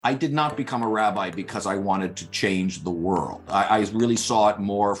I did not become a rabbi because I wanted to change the world. I really saw it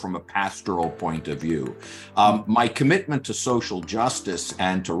more from a pastoral point of view. My commitment to social justice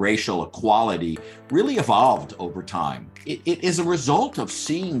and to racial equality really evolved over time. It is a result of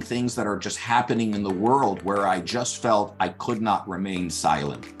seeing things that are just happening in the world where I just felt I could not remain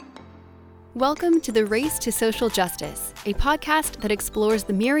silent. Welcome to The Race to Social Justice, a podcast that explores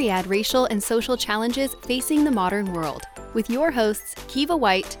the myriad racial and social challenges facing the modern world, with your hosts, Kiva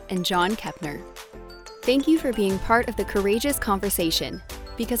White and John Kepner. Thank you for being part of the courageous conversation,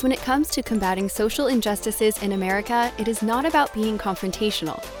 because when it comes to combating social injustices in America, it is not about being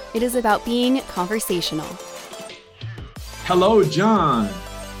confrontational. It is about being conversational. Hello, John.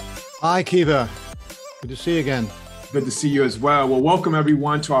 Hi, Kiva. Good to see you again. Good to see you as well. Well, welcome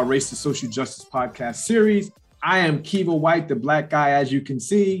everyone to our Race to Social Justice podcast series. I am Kiva White, the black guy, as you can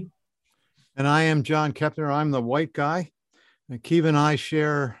see. And I am John Kepner. I'm the white guy. And Kiva and I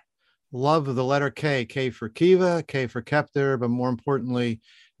share love of the letter K. K for Kiva, K for Kepner, but more importantly,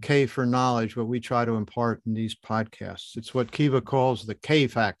 K for knowledge, what we try to impart in these podcasts. It's what Kiva calls the K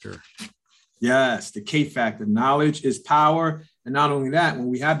factor. Yes, the K factor. Knowledge is power. And not only that, when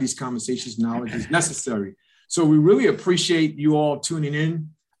we have these conversations, knowledge is necessary. So we really appreciate you all tuning in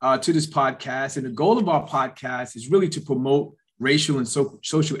to this podcast. And the goal of our podcast is really to promote racial and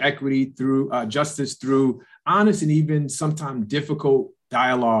social equity through justice, through honest and even sometimes difficult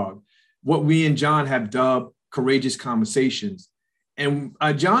dialogue, what we and John have dubbed courageous conversations. And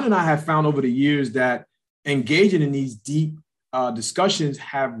John and I have found over the years that engaging in these deep discussions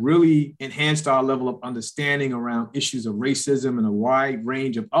have really enhanced our level of understanding around issues of racism and a wide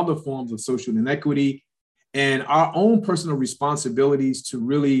range of other forms of social inequity, and our own personal responsibilities to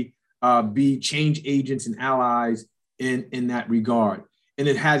really be change agents and allies in that regard. And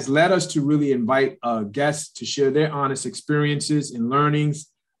it has led us to really invite guests to share their honest experiences and learnings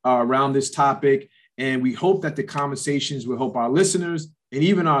around this topic. And we hope that the conversations will help our listeners and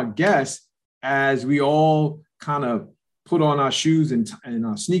even our guests as we all kind of put on our shoes and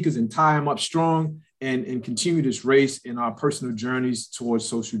our sneakers and tie them up strong and continue this race in our personal journeys towards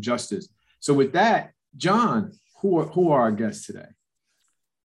social justice. So with that, John, who are our guests today?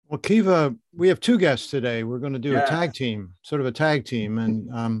 Well, Kiva, we have two guests today. We're going to do a tag team, sort of a tag team. And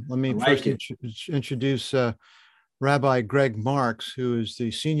let me first introduce Rabbi Greg Marks, who is the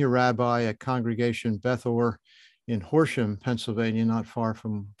senior rabbi at Congregation Beth Or in Horsham, Pennsylvania, not far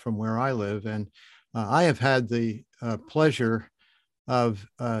from where I live. And I have had the pleasure of,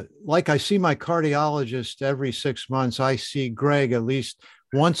 like I see my cardiologist every 6 months, I see Greg at least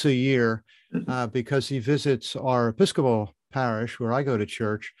once a year because he visits our Episcopal parish where I go to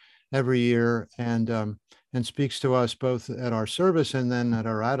church every year and speaks to us both at our service and then at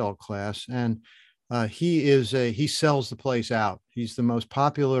our adult class. And he sells the place out. He's the most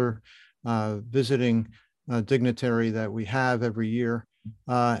popular visiting dignitary that we have every year,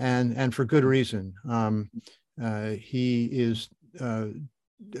 and for good reason. He is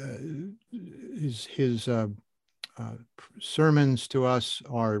his sermons to us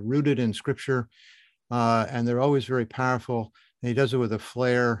are rooted in Scripture, and they're always very powerful. And he does it with a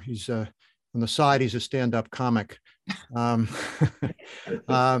flair. He's on the side, he's a stand-up comic. And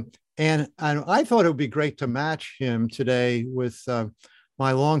I thought it would be great to match him today with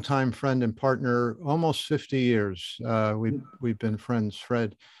my longtime friend and partner, almost 50 years. We've been friends,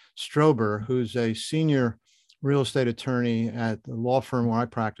 Fred Strober, who's a senior real estate attorney at the law firm where I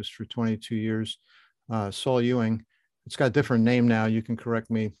practiced for 22 years, Saul Ewing. It's got a different name now. You can correct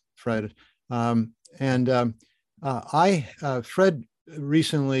me, Fred. Fred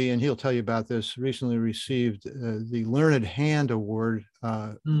recently, and he'll tell you about this, recently received the Learned Hand Award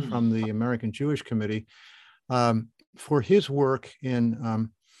from the American Jewish Committee for his work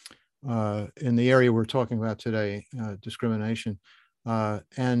in the area we're talking about today, discrimination.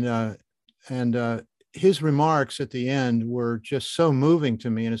 His remarks at the end were just so moving to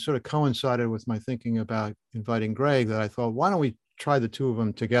me, and it sort of coincided with my thinking about inviting Greg that I thought, why don't we try the two of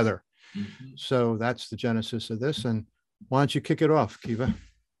them together? Mm-hmm. So that's the genesis of this. And why don't you kick it off, Kiva?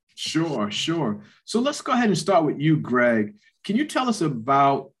 Sure. So let's go ahead and start with you, Greg. Can you tell us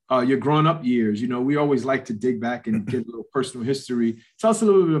about your growing up years? You know, we always like to dig back and get a little personal history. Tell us a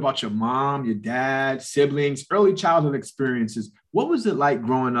little bit about your mom, your dad, siblings, early childhood experiences. What was it like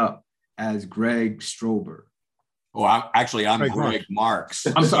growing up as Greg Strober? Oh, I'm Greg Marks.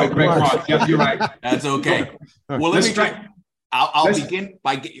 I'm sorry, Greg Marks. Yes, you're right. That's okay. Well, I'll begin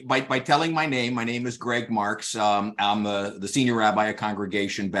by telling my name. My name is Greg Marks. I'm the senior rabbi at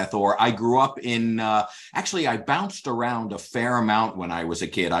Congregation Beth Or. I grew up in, actually, I bounced around a fair amount when I was a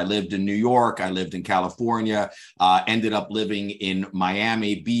kid. I lived in New York. I lived in California, ended up living in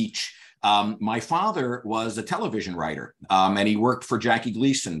Miami Beach. My father was a television writer, and he worked for Jackie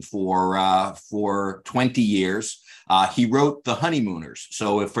Gleason for 20 years. He wrote The Honeymooners.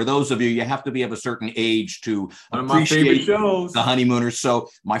 So for those of you, you have to be of a certain age to appreciate The Honeymooners. So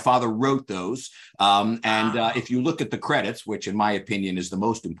my father wrote those. If you look at the credits, which in my opinion is the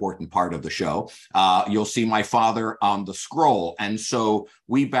most important part of the show, you'll see my father on the scroll. And so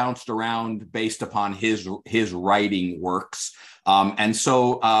we bounced around based upon his writing works. My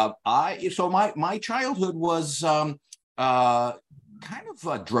childhood was kind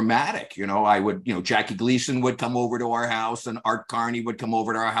of dramatic. Jackie Gleason would come over to our house and Art Carney would come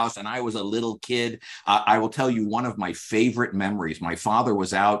over to our house, and I was a little kid. I will tell you one of my favorite memories. My father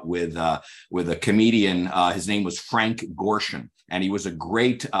was out with a comedian. His name was Frank Gorshin, and he was a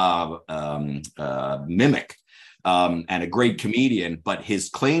great mimic. And a great comedian, but his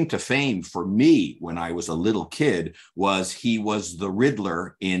claim to fame for me when I was a little kid was he was the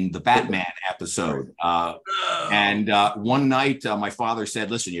Riddler in the Batman episode. One night, my father said,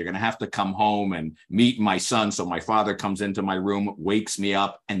 listen, you're going to have to come home and meet my son. So my father comes into my room, wakes me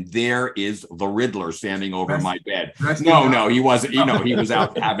up, and there is the Riddler standing over my bed. No, he wasn't. He was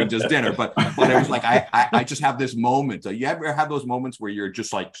out having just dinner. But it was like, I just have this moment. You ever have those moments where you're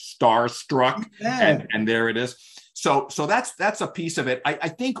just like starstruck, and there it is. So that's a piece of it. I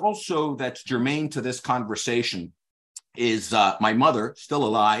think also that's germane to this conversation is my mother, still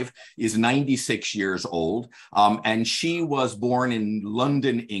alive, is 96 years old, and she was born in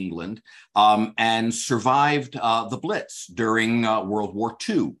London, England, and survived the Blitz during World War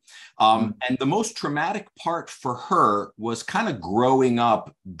II. And the most traumatic part for her was kind of growing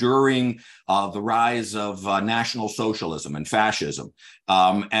up during the rise of National Socialism and fascism.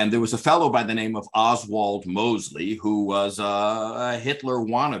 And there was a fellow by the name of Oswald Mosley who was a Hitler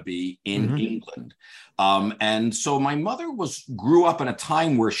wannabe in England. And so my mother grew up in a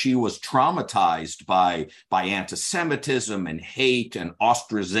time where she was traumatized by anti-Semitism and hate and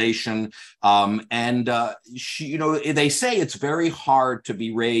ostracization. They say it's very hard to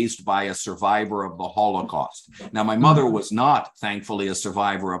be raised by a survivor of the Holocaust. Now, my mother was not, thankfully, a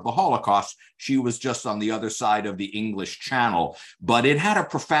survivor of the Holocaust. She was just on the other side of the English Channel, but it had a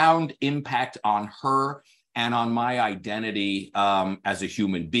profound impact on her and on my identity as a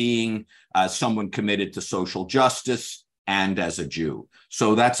human being, as someone committed to social justice, and as a Jew.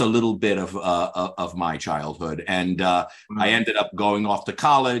 So that's a little bit of my childhood. And I ended up going off to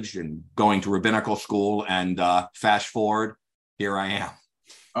college and going to rabbinical school. And fast forward, here I am.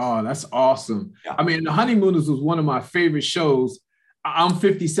 Oh, that's awesome. Yeah. I mean, The Honeymooners was one of my favorite shows. I'm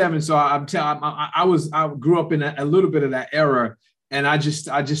 57, so I grew up in a little bit of that era, and I just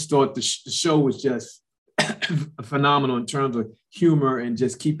thought the show was just phenomenal in terms of humor and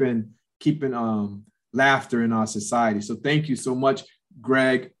just keeping laughter in our society. So thank you so much,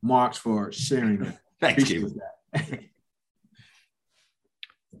 Greg Marks, for sharing that. Thank you.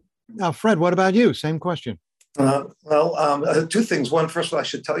 Now, Fred, what about you? Same question. Two things. One, first of all, I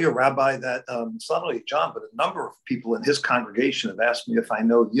should tell you, Rabbi, that it's not only John, but a number of people in his congregation have asked me if I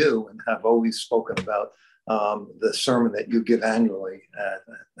know you and have always spoken about the sermon that you give annually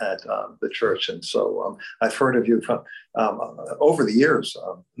at the church. And so I've heard of you from over the years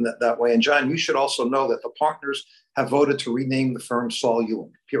that way. And John, you should also know that the partners have voted to rename the firm Saul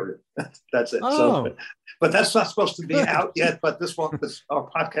Ewing, period. That's it. Oh. So, but that's not supposed to be out yet, but our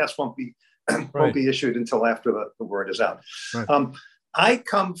podcast won't be issued until after the word is out. Right.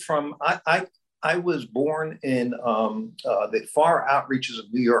 I was born in the far outreaches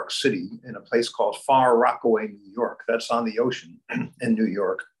of New York City in a place called Far Rockaway, New York. That's on the ocean in New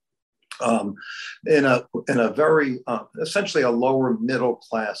York, in a very essentially a lower middle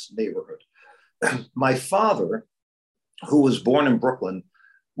class neighborhood. My father, who was born in Brooklyn,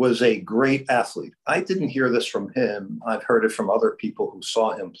 was a great athlete. I didn't hear this from him. I've heard it from other people who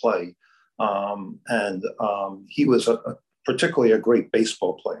saw him play. He was particularly a great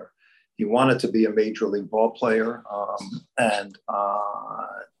baseball player. He wanted to be a major league ball player, and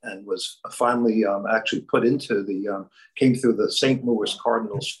was finally actually put into came through the St. Louis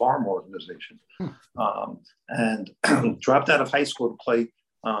Cardinals farm organization, and dropped out of high school to play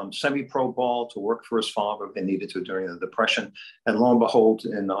semi-pro ball to work for his father. They needed to during the Depression, and lo and behold,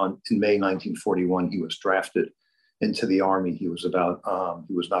 in May 1941, he was drafted into the Army. He was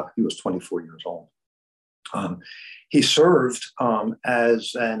 24 years old. He served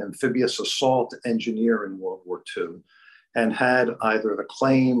as an amphibious assault engineer in World War II. and had either the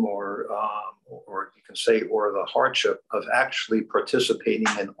claim or you can say, or the hardship of actually participating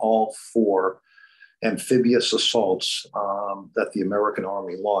in all 4 amphibious assaults that the American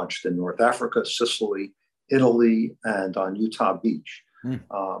Army launched in North Africa, Sicily, Italy, and on Utah Beach.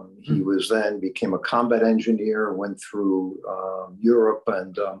 He was then became a combat engineer, went through Europe,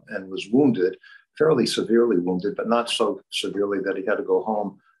 and was wounded, fairly severely wounded, but not so severely that he had to go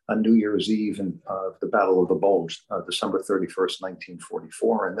home on New Year's Eve in the Battle of the Bulge, December 31st,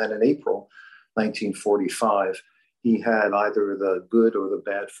 1944. And then in April 1945, he had either the good or the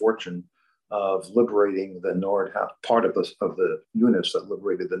bad fortune of liberating the part of the units that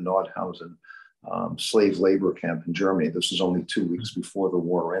liberated the Nordhausen slave labor camp in Germany. This is only 2 weeks before the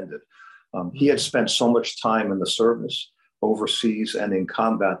war ended. He had spent so much time in the service, overseas and in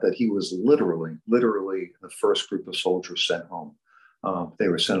combat, that he was literally the first group of soldiers sent home. They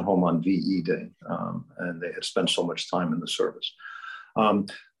were sent home on VE Day, and they had spent so much time in the service.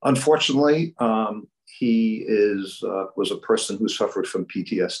 Unfortunately, he was a person who suffered from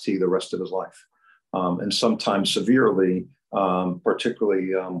PTSD the rest of his life, and sometimes severely,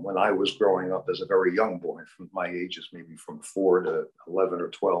 particularly when I was growing up as a very young boy, from my ages, maybe from 4 to 11 or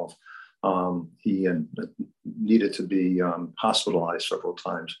 12. He needed to be hospitalized several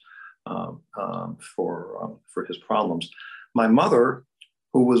times for his problems. My mother,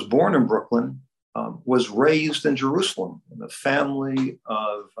 who was born in Brooklyn, was raised in Jerusalem, in a family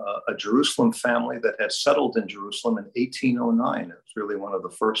of a Jerusalem family that had settled in Jerusalem in 1809. It was really one of the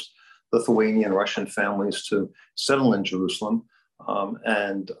first Lithuanian Russian families to settle in Jerusalem.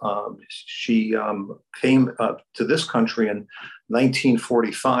 She came to this country in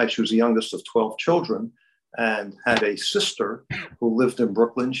 1945. She was the youngest of 12 children and had a sister who lived in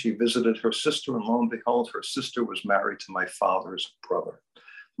Brooklyn. She visited her sister, and lo and behold, her sister was married to my father's brother.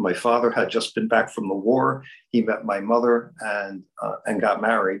 My father had just been back from the war. He met my mother and got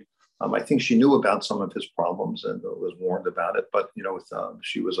married. I think she knew about some of his problems and was warned about it. But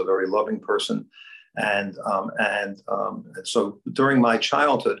she was a very loving person, and so during my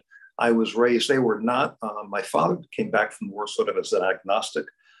childhood, I was raised. They were not. My father came back from the war sort of as an agnostic,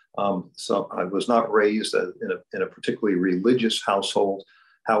 so I was not raised in a particularly religious household.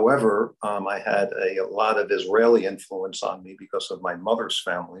 However, I had a lot of Israeli influence on me because of my mother's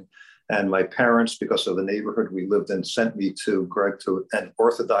family, and my parents, because of the neighborhood we lived in, sent me to an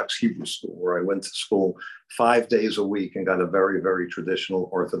Orthodox Hebrew school, where I went to school 5 days a week and got a very, very traditional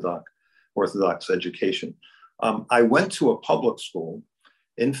Orthodox education. I went to a public school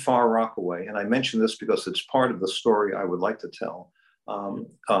in Far Rockaway, and I mention this because it's part of the story I would like to tell.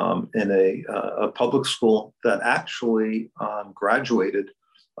 In a public school that actually graduated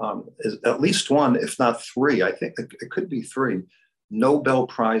at least one, if not 3, I think it could be 3, Nobel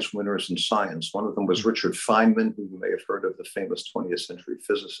Prize winners in science. One of them was Richard Feynman, who you may have heard of, the famous 20th century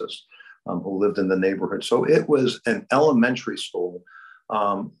physicist who lived in the neighborhood. So it was an elementary school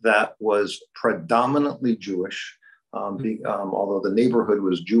that was predominantly Jewish, although the neighborhood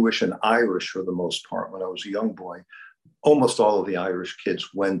was Jewish and Irish for the most part. When I was a young boy, almost all of the Irish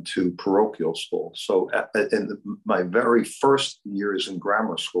kids went to parochial school. So in my very first years in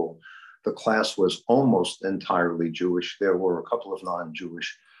grammar school, the class was almost entirely Jewish. There were a couple of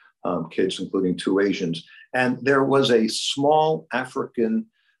non-Jewish kids, including 2 Asians. And there was a small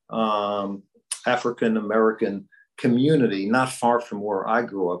African-American community not far from where I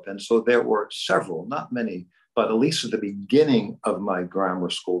grew up. And so there were several, not many, but at least at the beginning of my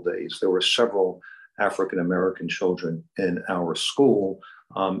grammar school days, there were several African-American children in our school,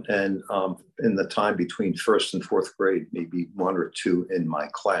 and in the time between 1st and 4th grade, maybe 1 or 2 in my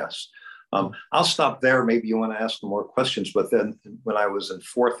class. I'll stop there. Maybe you want to ask more questions, but then when I was in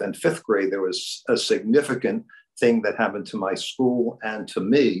 4th and 5th grade, there was a significant thing that happened to my school and to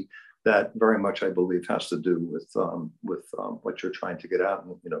me that very much, I believe, has to do with what you're trying to get out,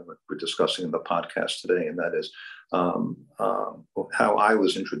 and what we're discussing in the podcast today, and that is how I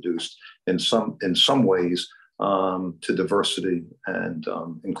was introduced in some ways to diversity and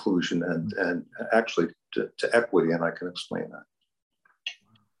inclusion and actually to equity, and I can explain that.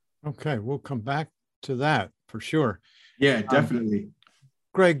 Okay, we'll come back to that for sure. Yeah, definitely.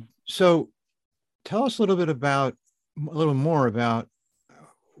 Greg, so tell us a little more about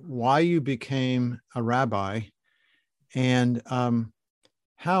why you became a rabbi and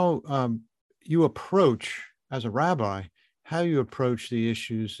how you approach, as a rabbi, how you approach the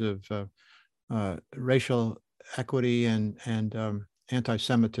issues of racial equity and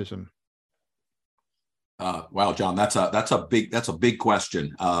anti-Semitism. Wow, John, that's a big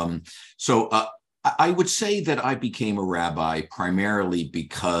question. So I would say that I became a rabbi primarily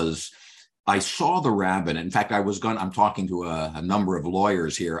because I saw the rabbit. In fact, I'm talking to a number of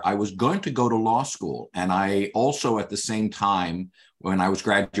lawyers here. I was going to go to law school. And I also, at the same time, when I was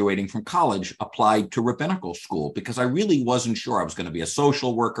graduating from college, applied to rabbinical school because I really wasn't sure I was going to be a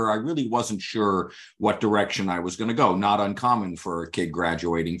social worker. I really wasn't sure what direction I was going to go. Not uncommon for a kid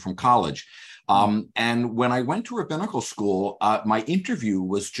graduating from college. And when I went to rabbinical school, my interview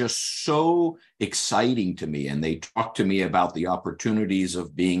was just so exciting to me. And they talked to me about the opportunities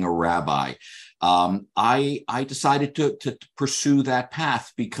of being a rabbi. I decided to pursue that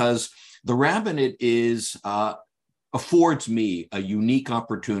path because the rabbinate affords me a unique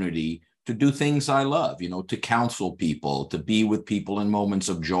opportunity to do things I love, to counsel people, to be with people in moments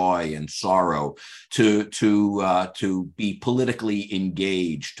of joy and sorrow, to be politically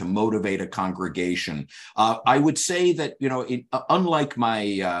engaged, to motivate a congregation. I would say that, unlike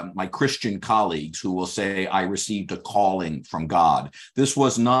my Christian colleagues who will say I received a calling from God, this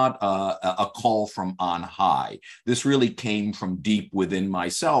was not a call from on high. This really came from deep within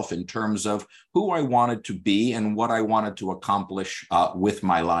myself in terms of who I wanted to be and what I wanted to accomplish with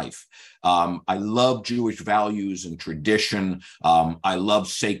my life. I love Jewish values and tradition. I love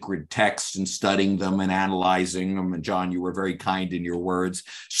sacred texts and studying them and analyzing them. And John, you were very kind in your words.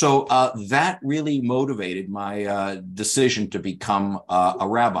 So that really motivated my decision to become a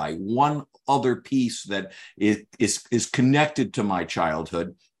rabbi. One other piece that is connected to my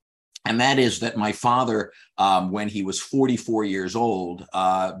childhood, and that is that my father, when he was 44 years old,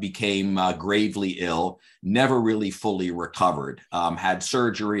 became gravely ill, never really fully recovered, had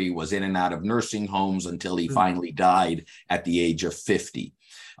surgery, was in and out of nursing homes until he finally died at the age of 50.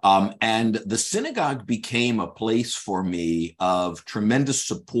 And the synagogue became a place for me of tremendous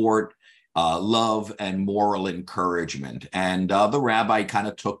support, love, and moral encouragement. And the rabbi kind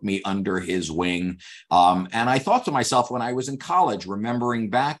of took me under his wing. And I thought to myself when I was in college, remembering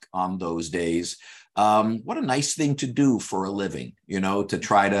back on those days, what a nice thing to do for a living, to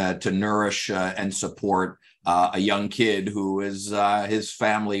try to nourish and support a young kid who his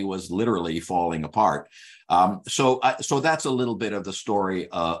family was literally falling apart. So that's a little bit of the story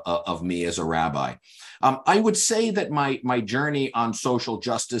of me as a rabbi. I would say that my journey on social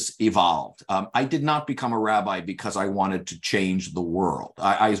justice evolved. I did not become a rabbi because I wanted to change the world.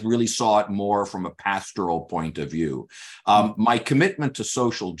 I really saw it more from a pastoral point of view. My commitment to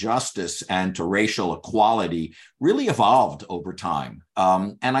social justice and to racial equality really evolved over time.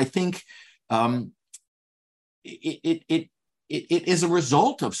 And I think it is a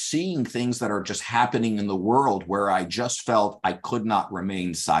result of seeing things that are just happening in the world where I just felt I could not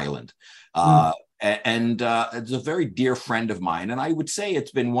remain silent. And it's a very dear friend of mine. And I would say it's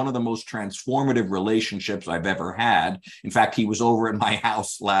been one of the most transformative relationships I've ever had. In fact, he was over at my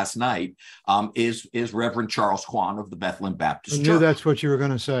house last night, is Reverend Charles Kwan of the Bethlehem Baptist Church. I knew that's what you were going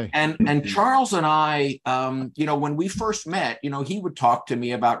to say. And Charles and I, when we first met, he would talk to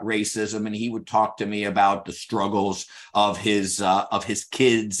me about racism, and he would talk to me about the struggles of his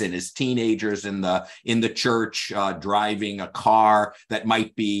kids and his teenagers in the church, driving a car that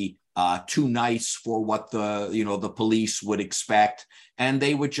might be too nice for what the police would expect. And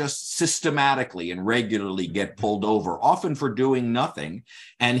they would just systematically and regularly get pulled over, often for doing nothing.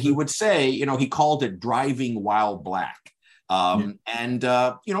 And he would say, he called it driving while black.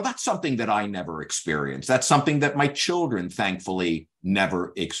 That's something that I never experienced. That's something that my children, thankfully,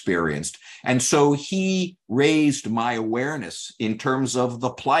 never experienced. And so he raised my awareness in terms of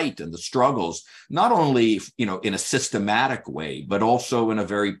the plight and the struggles, not only, in a systematic way, but also in a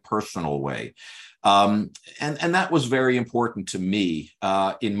very personal way. And that was very important to me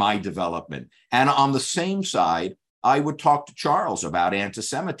in my development. And on the same side, I would talk to Charles about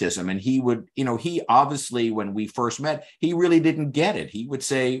anti-Semitism, and he would, he obviously, when we first met, he really didn't get it. He would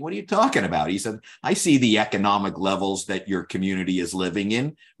say, "What are you talking about?" He said, "I see the economic levels that your community is living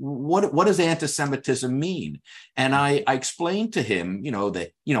in. What does anti-Semitism mean?" And I explained to him,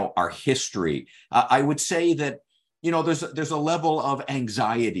 that, our history. I would say that, there's a level of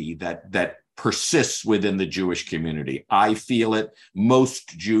anxiety that persists within the Jewish community. I feel it.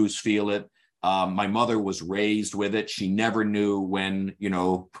 Most Jews feel it. My mother was raised with it. She never knew when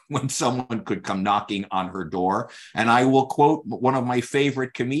someone could come knocking on her door. And I will quote one of my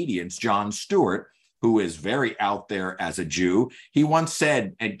favorite comedians, Jon Stewart, who is very out there as a Jew. He once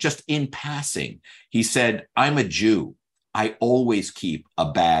said, and just in passing, he said, "I'm a Jew. I always keep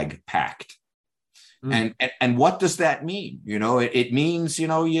a bag packed." And what does that mean? It means, you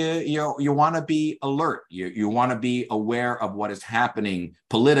want to be alert. You want to be aware of what is happening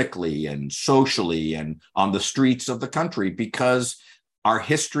politically and socially and on the streets of the country, because our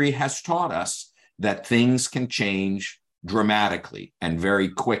history has taught us that things can change dramatically and very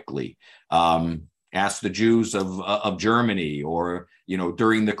quickly. Ask the Jews of Germany, or,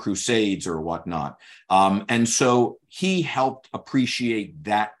 during the Crusades or whatnot. And so he helped appreciate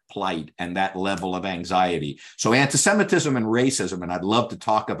that plight and that level of anxiety. So anti-Semitism and racism, and I'd love to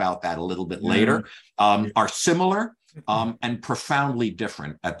talk about that a little bit later, are similar and profoundly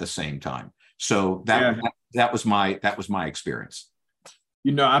different at the same time. So that was my experience.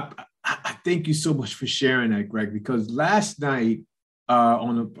 I thank you so much for sharing that, Greg, because last night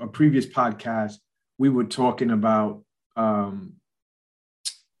on a previous podcast, we were talking about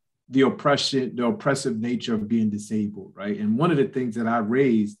the oppressive nature of being disabled, right? And one of the things that I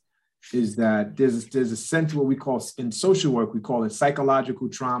raised is that there's a sense of what we call, in social work, we call it psychological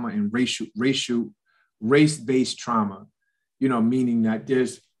trauma and race-based trauma, meaning that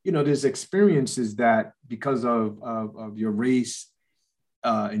there's experiences that because of your race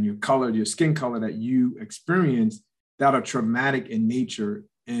and your color, your skin color that you experience that are traumatic in nature.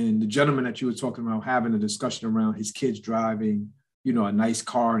 And the gentleman that you were talking about having a discussion around his kids driving, a nice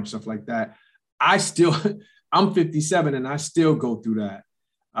car and stuff like that. I'm 57 and I still go through that.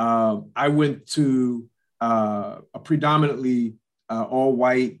 I went to a predominantly all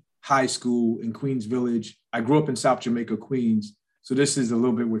white high school in Queens Village. I grew up in South Jamaica, Queens. So this is a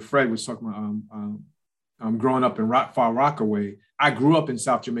little bit what Fred was talking about. Growing up in Far Rockaway. I grew up in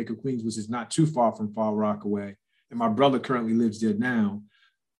South Jamaica, Queens, which is not too far from Far Rockaway. And my brother currently lives there now.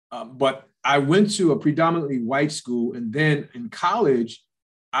 But I went to a predominantly white school. And then in college,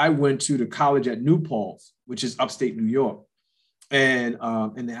 I went to the college at New Paltz, which is upstate New York, and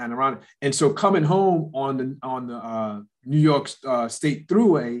in the Adirondack. And so coming home on the New York State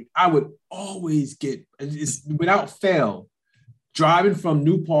Thruway, I would always get, without fail, driving from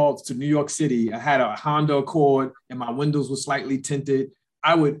New Paltz to New York City. I had a Honda Accord and my windows were slightly tinted.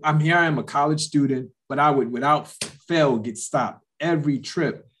 I am a college student, but I would without fail get stopped every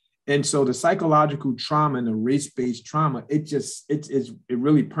trip. And so the psychological trauma and the race-based trauma, it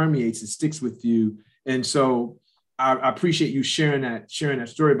really permeates, it sticks with you. And so I appreciate you sharing that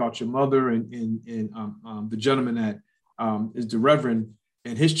story about your mother and the gentleman that is the Reverend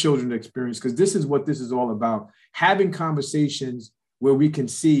and his children's experience, because this is what this is all about. Having conversations where we can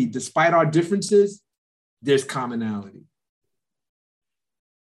see, despite our differences, there's commonality.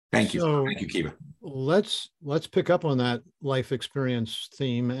 Thank you. Thank you, Kiva. Let's pick up on that life experience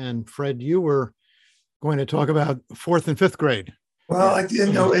theme. And Fred, you were going to talk about 4th and 5th grade. Well,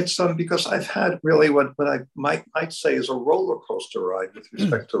 it's because I've had really what I might say is a roller coaster ride with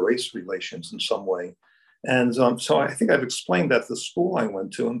respect to race relations in some way. And so I think I've explained that the school I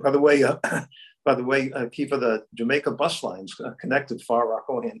went to, and by the way, Kiva, the Jamaica bus lines connected Far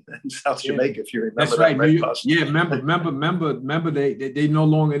Rockaway and South Jamaica, if you remember. That's right. Remember they no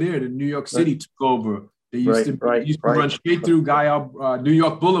longer there. The New York City took over. They used to run straight through New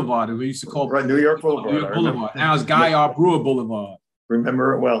York Boulevard, and we used to call New York Boulevard. Now it's Guy R. Brewer Boulevard.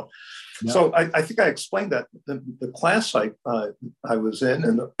 Remember it well. Yeah. So I think I explained that the class I was in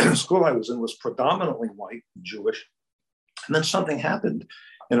and the school I was in was predominantly white, Jewish. And then something happened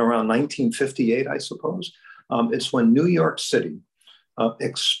in around 1958, I suppose. It's when New York City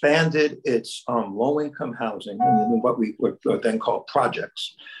expanded its low-income housing and what we would then call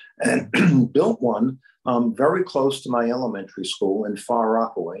projects, and built one very close to my elementary school in Far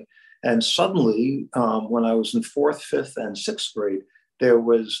Rockaway. And suddenly, when I was in 4th, 5th, and 6th grade, there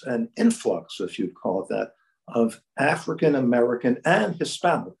was an influx, if you'd call it that, of African-American and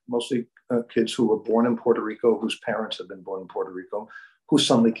Hispanic, mostly kids who were born in Puerto Rico, whose parents had been born in Puerto Rico, who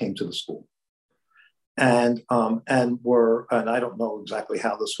suddenly came to the school. And I don't know exactly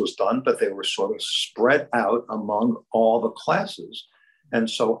how this was done, but they were sort of spread out among all the classes. And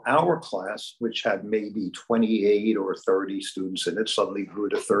so our class, which had maybe 28 or 30 students in it, suddenly grew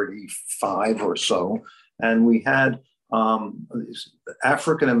to 35 or so. And we had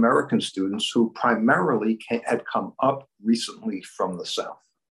African-American students who primarily had come up recently from the South.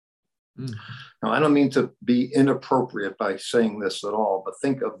 Mm. Now, I don't mean to be inappropriate by saying this at all, but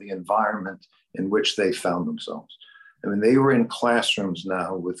think of the environment in which they found themselves. I mean, they were in classrooms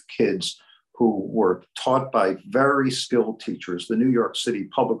now with kids who were taught by very skilled teachers. The New York City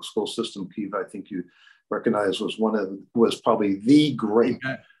public school system, Kiva, I think you recognize, was probably the great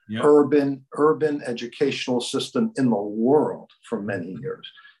urban educational system in the world for many years.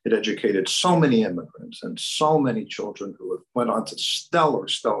 It educated so many immigrants and so many children who went on to stellar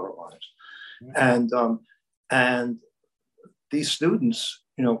lives. And these students,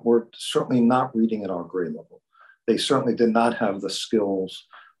 were certainly not reading at our grade level. They certainly did not have the skills.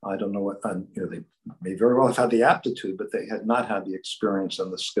 I don't know what, they may very well have had the aptitude, but they had not had the experience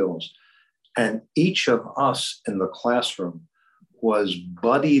and the skills And each of us in the classroom was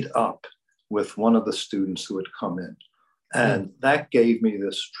buddied up with one of the students who had come in. And that gave me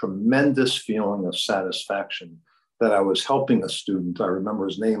this tremendous feeling of satisfaction that I was helping a student. I remember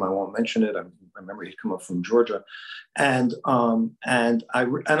his name. I won't mention it. I remember he'd come up from Georgia. And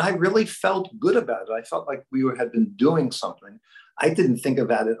I really felt good about it. I felt like we had been doing something. I didn't think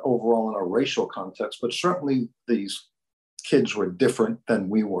about it overall in a racial context, but certainly these kids were different than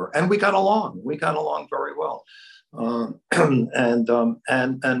we were. And we got along. We got along very well. And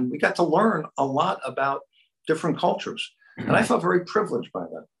we got to learn a lot about different cultures. And I felt very privileged by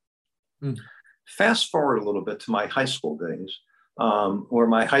that. Fast forward a little bit to my high school days, where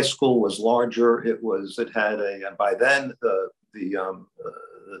my high school was larger. It had by then the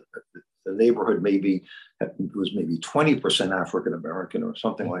neighborhood was maybe 20% African American or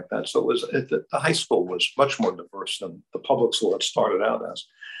something like that. So the high school was much more diverse than the public school it started out as.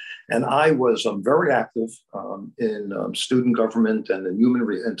 And I was very active in student government and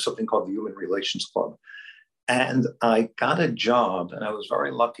in something called the Human Relations Club. And I got a job, and I was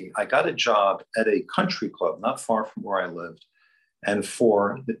very lucky. I got a job at a country club not far from where I lived. And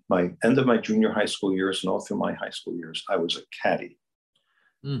for my end of my junior high school years and all through my high school years, I was a caddy.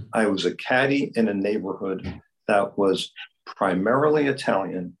 I was a caddy in a neighborhood that was primarily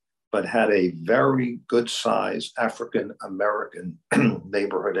Italian, but had a very good size African American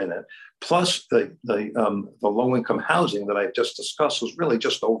neighborhood in it. Plus the low income housing that I just discussed was really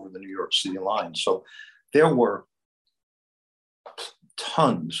just over the New York City line. So there were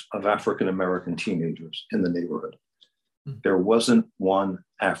tons of African American teenagers in the neighborhood. There wasn't one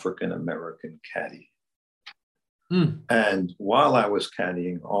African American caddy. And while I was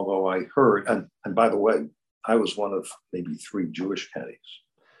caddying, although I heard, and by the way, I was one of maybe 3 Jewish caddies.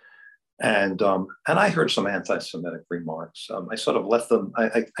 And I heard some anti-Semitic remarks. I sort of let them,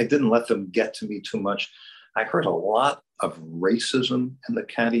 I didn't let them get to me too much. I heard a lot of racism in the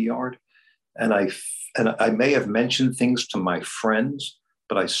caddy yard. And I may have mentioned things to my friends,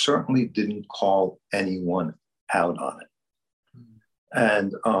 but I certainly didn't call anyone out on it.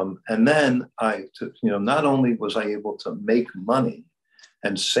 And then I, not only was I able to make money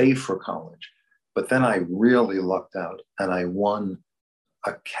and save for college, but then I really lucked out and I won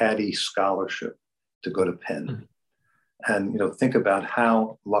a caddy scholarship to go to Penn. And, think about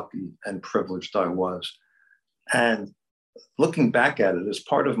how lucky and privileged I was. And looking back at it as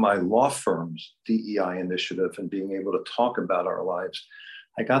part of my law firm's DEI initiative and being able to talk about our lives,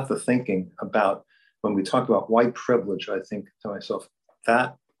 I got to thinking about when we talk about white privilege, I think to myself,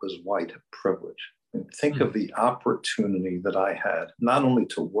 that was white privilege. And think of the opportunity that I had, not only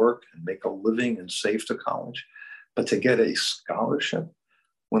to work and make a living and save to college, but to get a scholarship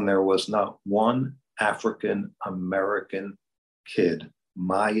when there was not one African American kid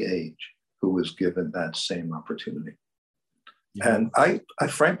my age who was given that same opportunity. And I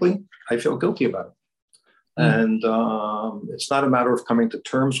frankly, I feel guilty about it. And it's not a matter of coming to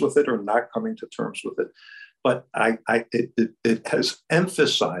terms with it or not coming to terms with it, but it has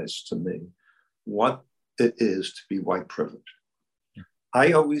emphasized to me what it is to be white privileged.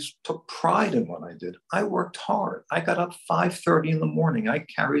 I always took pride in what I did. I worked hard. I got up 5:30 in the morning. I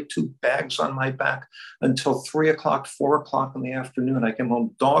carried 2 bags on my back until 3 o'clock, 4 o'clock in the afternoon. I came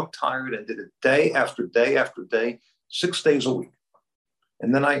home dog tired and did it day after day after day, 6 days a week.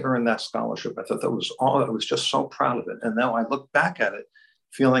 And then I earned that scholarship. I thought that was all. I was just so proud of it. And now I look back at it,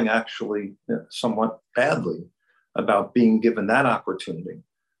 feeling actually somewhat badly about being given that opportunity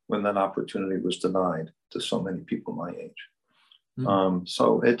when that opportunity was denied to so many people my age.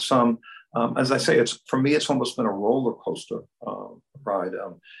 So it's, as I say, for me, it's almost been a roller coaster ride.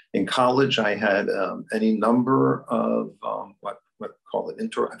 In college, I had any number of what call it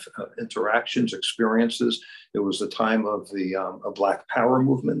interactions, experiences. It was the time of the a Black Power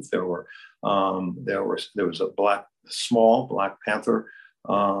movement. There was a small Black Panther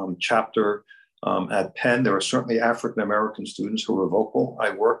chapter at Penn. There were certainly African American students who were vocal. I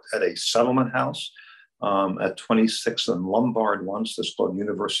worked at a settlement house at 26th and Lombard once. That's called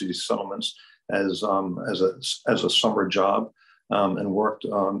University Settlements as a summer job, and worked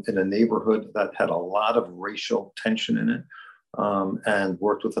in a neighborhood that had a lot of racial tension in it. And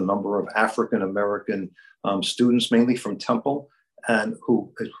worked with a number of African American students, mainly from Temple, and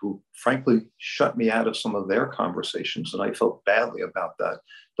who frankly shut me out of some of their conversations. And I felt badly about that,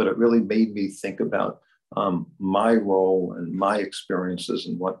 but it really made me think about my role and my experiences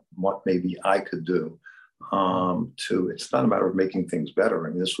and what maybe I could do it's not a matter of making things better.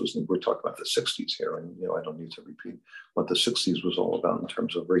 I mean, we're talking about the 60s here, and I don't need to repeat what the 60s was all about in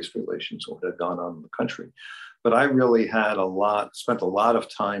terms of race relations or what had gone on in the country. but I really spent a lot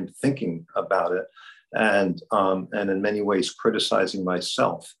of time thinking about it, and in many ways criticizing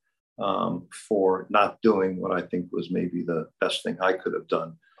myself for not doing what I think was maybe the best thing I could have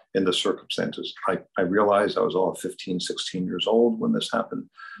done in the circumstances. I realized I was all 15, 16 years old when this happened.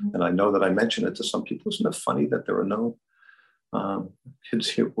 And I know that I mentioned it to some people. Isn't it funny that there are no kids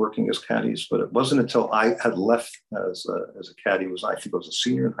here working as caddies? But it wasn't until I had left as a caddy, I think I was a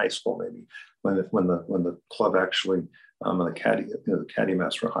senior in high school, maybe, when the club actually, the caddy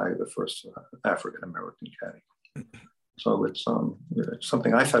master hired the first African-American caddy. So it's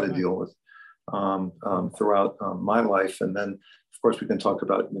something I've had to deal with throughout my life. And then, of course, we can talk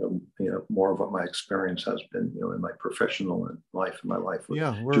about more of what my experience has been, in my professional life, in my life with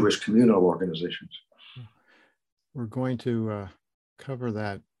Jewish communal organizations. We're going to cover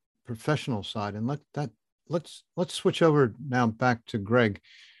that professional side, and let's switch over now back to Greg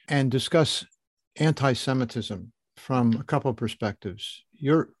and discuss anti-Semitism from a couple of perspectives.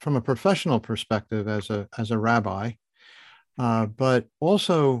 You're from a professional perspective as a rabbi, but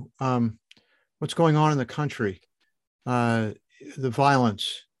also what's going on in the country. The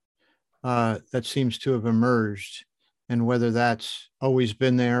violence that seems to have emerged, and whether that's always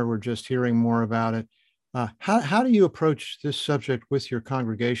been there, we're just hearing more about it. How do you approach this subject with your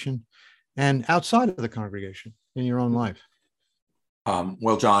congregation and outside of the congregation in your own life?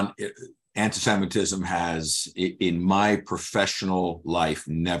 Well, John, anti-Semitism has, in my professional life,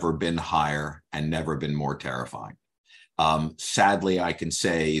 never been higher and never been more terrifying. Sadly, I can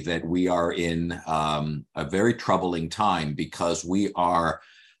say that we are in a very troubling time, because we are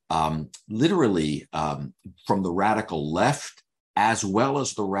literally from the radical left as well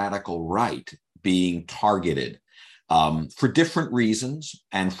as the radical right being targeted for different reasons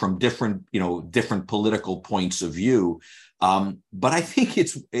and from different political points of view. But I think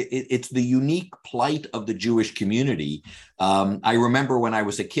it's the unique plight of the Jewish community. I remember when I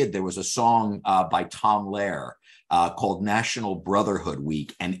was a kid, there was a song by Tom Lehrer called National Brotherhood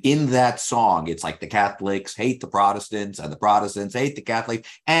Week. And in that song, it's like the Catholics hate the Protestants and the Protestants hate the Catholics.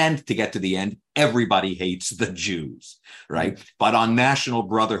 And to get to the end, everybody hates the Jews, right? But on National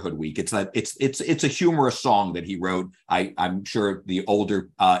Brotherhood Week, it's a humorous song that he wrote. I'm sure the older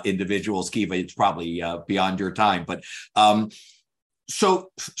individuals, Kiva, it's probably beyond your time. But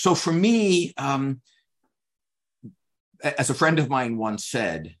so for me, as a friend of mine once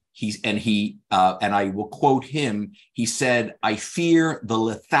said, and I will quote him, he said, "I fear the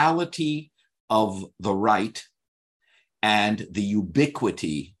lethality of the right and the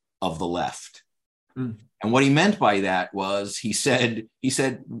ubiquity of the left." And what he meant by that was, he said,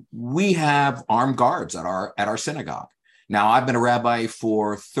 we have armed guards at our synagogue. Now, I've been a rabbi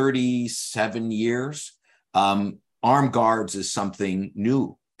for 37 years. Armed guards is something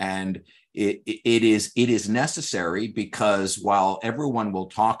new, and it is necessary, because while everyone will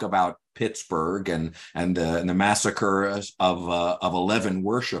talk about Pittsburgh and the massacre of 11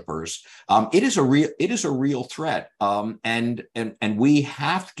 worshipers, it is a real threat, and we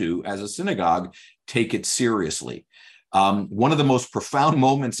have to, as a synagogue, take it seriously. One of the most profound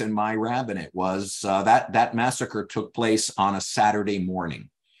moments in my rabbinate was that massacre took place on a Saturday morning,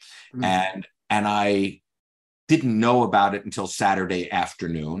 and I didn't know about it until Saturday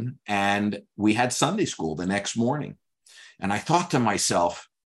afternoon, and we had Sunday school the next morning. And I thought to myself,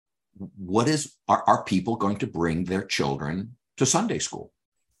 are people going to bring their children to Sunday school?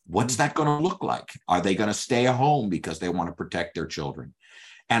 What's that going to look like? Are they going to stay at home because they want to protect their children?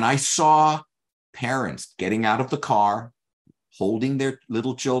 And I saw parents getting out of the car, holding their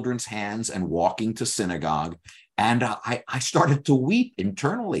little children's hands and walking to synagogue. And I started to weep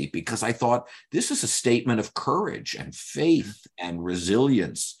internally, because I thought, this is a statement of courage and faith and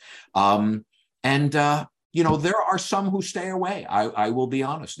resilience. There are some who stay away. I will be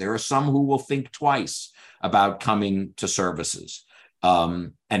honest. There are some who will think twice about coming to services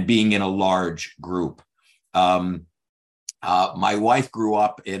and being in a large group. My wife grew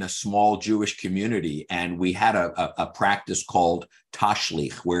up in a small Jewish community, and we had a practice called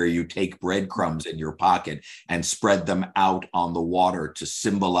tashlich, where you take breadcrumbs in your pocket and spread them out on the water to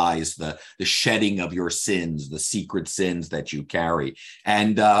symbolize the shedding of your sins, the secret sins that you carry.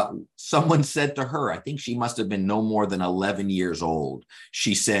 And someone said to her, I think she must have been no more than 11 years old,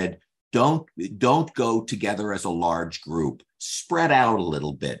 she said, don't go together as a large group, spread out a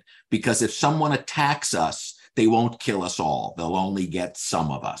little bit, because if someone attacks us, they won't kill us all. They'll only get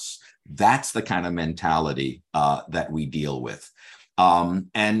some of us. That's the kind of mentality that we deal with. I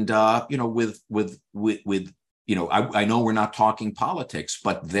know we're not talking politics,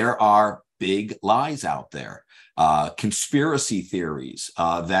 but there are big lies out there. conspiracy theories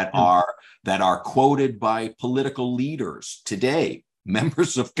that are quoted by political leaders today,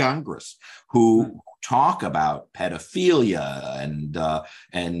 members of Congress, who talk about pedophilia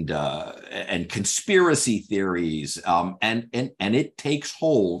and conspiracy theories, and it takes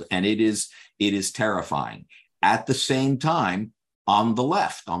hold, and it is terrifying. At the same time, on the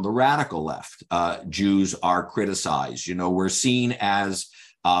left, on the radical left, Jews are criticized. We're seen as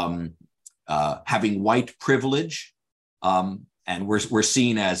having white privilege, and we're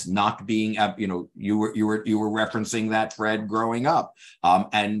seen as not being, you were referencing that, Fred, growing up,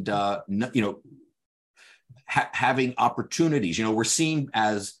 having opportunities. We're seen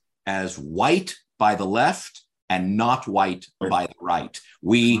as white by the left and not white by the right.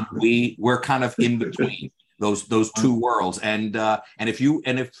 We're kind of in between those two worlds. And if you're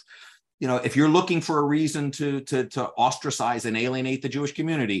looking for a reason to ostracize and alienate the Jewish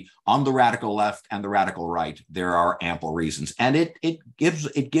community, on the radical left and the radical right, there are ample reasons. And it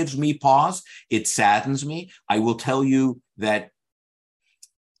gives me pause. It saddens me. I will tell you that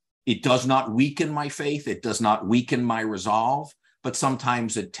it does not weaken my faith. It does not weaken my resolve, but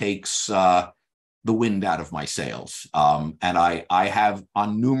sometimes it takes the wind out of my sails. And I have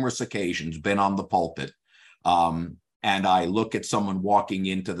on numerous occasions been on the pulpit, and I look at someone walking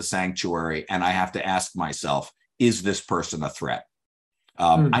into the sanctuary and I have to ask myself, is this person a threat?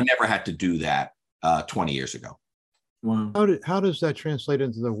 I never had to do that 20 years ago. Wow. How does that translate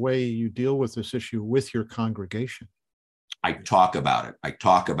into the way you deal with this issue with your congregation? I talk about it.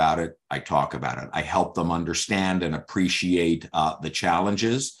 I help them understand and appreciate the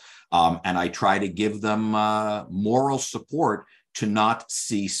challenges. And I try to give them moral support to not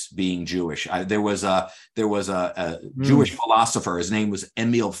cease being Jewish. There was a Jewish philosopher. His name was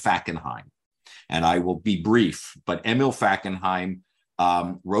Emil Fackenheim, and I will be brief. But Emil Fackenheim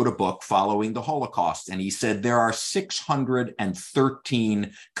wrote a book following the Holocaust, and he said there are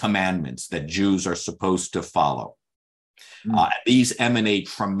 613 commandments that Jews are supposed to follow. These emanate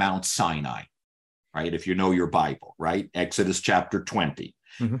from Mount Sinai, right? If you know your Bible, right? Exodus chapter 20.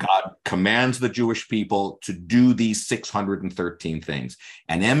 God commands the Jewish people to do these 613 things.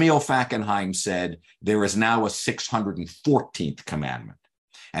 And Emil Fackenheim said there is now a 614th commandment.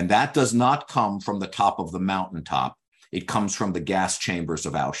 And that does not come from the top of the mountaintop. It comes from the gas chambers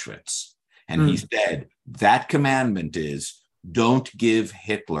of Auschwitz. And he said that commandment is, don't give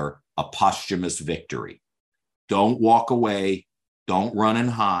Hitler a posthumous victory. Don't walk away. Don't run and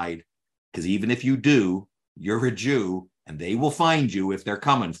hide. Because even if you do, you're a Jew, and they will find you if they're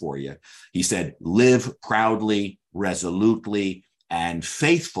coming for you. He said, live proudly, resolutely, and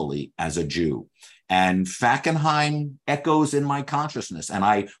faithfully as a Jew. And Fackenheim echoes in my consciousness.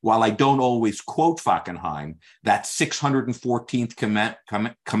 And while I don't always quote Fackenheim, that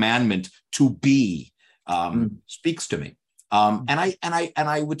 614th commandment to be speaks to me. And I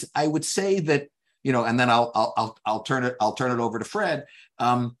would say that, and then I'll turn it over to Fred.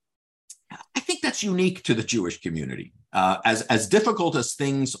 I think that's unique to the Jewish community. As difficult as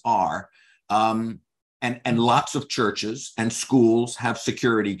things are, and lots of churches and schools have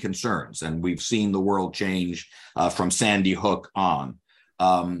security concerns, and we've seen the world change from Sandy Hook on.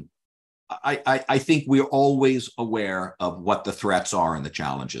 I think we're always aware of what the threats are and the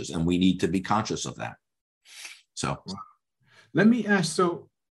challenges, and we need to be conscious of that. So, let me ask: so,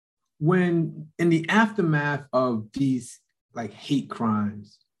 when in the aftermath of these like hate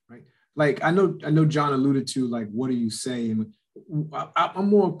crimes, right? Like I know John alluded to, like, what do you say? And I'm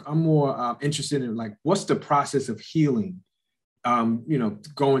more interested in, like, what's the process of healing?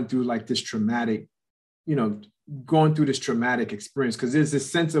 Going through like this traumatic, going through this traumatic experience, because there's this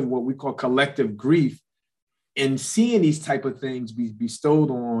sense of what we call collective grief, and seeing these type of things be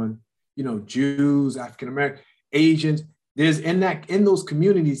bestowed on, Jews, African American, Asians. There's in those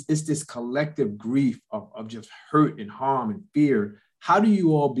communities, it's this collective grief of just hurt and harm and fear. How do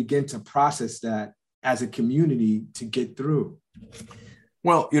you all begin to process that as a community to get through?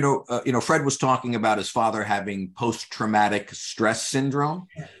 Well, Fred was talking about his father having post-traumatic stress syndrome.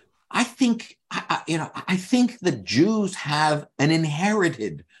 I think that Jews have an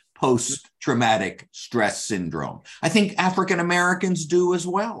inherited post-traumatic stress syndrome. I think African Americans do as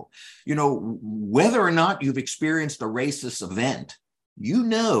well. Whether or not you've experienced a racist event, you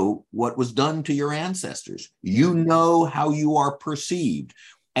know what was done to your ancestors. You know how you are perceived,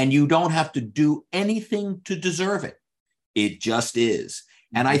 and you don't have to do anything to deserve it. It just is.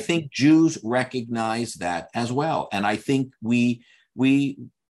 And I think Jews recognize that as well. And I think we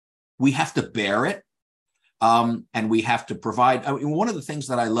have to bear it, and we have to provide. One of the things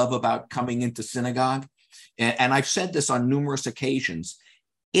that I love about coming into synagogue, and I've said this on numerous occasions,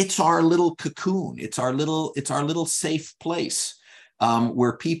 it's our little cocoon. It's our little safe place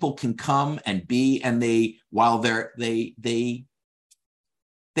where people can come and be, and they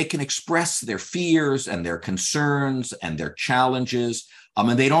can express their fears and their concerns and their challenges.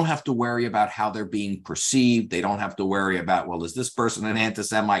 And they don't have to worry about how they're being perceived. They don't have to worry about, well, is this person an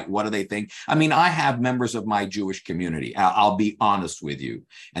anti-Semite? What do they think? I mean, I have members of my Jewish community, I'll be honest with you,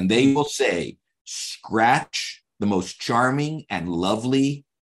 and they will say, scratch the most charming and lovely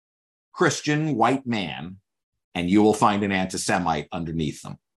Christian white man, and you will find an anti-Semite underneath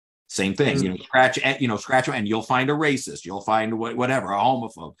them. Same thing, scratch, and you'll find a racist, you'll find whatever, a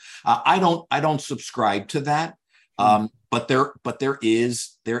homophobe. I don't subscribe to that. But there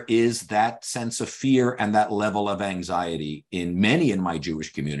is that sense of fear and that level of anxiety in many in my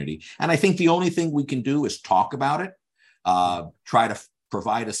Jewish community. And I think the only thing we can do is talk about it, try to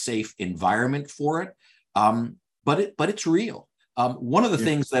provide a safe environment for it. But it's real. One of the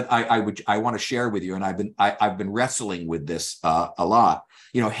things that I want to share with you, and I've been wrestling with this a lot.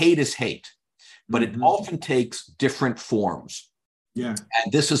 Hate is hate, but it often takes different forms. Yeah,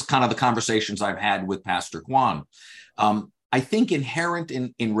 and this is kind of the conversations I've had with Pastor Kwan. I think inherent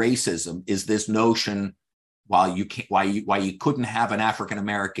in racism is this notion, why you couldn't have an African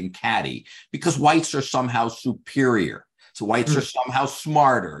American caddy, because whites are somehow superior. So whites are somehow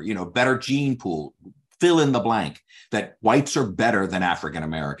smarter, better gene pool. Fill in the blank, that whites are better than African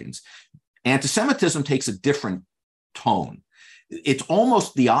Americans. Anti-Semitism takes a different tone. It's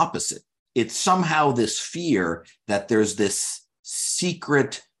almost the opposite. It's somehow this fear that there's this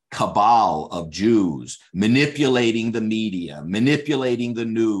secret cabal of Jews manipulating the media, manipulating the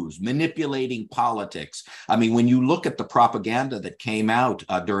news, manipulating politics. I mean, when you look at the propaganda that came out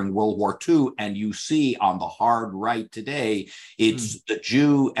during World War II, and you see on the hard right today, it's the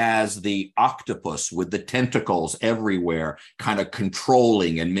Jew as the octopus with the tentacles everywhere, kind of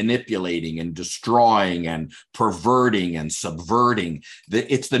controlling and manipulating and destroying and perverting and subverting.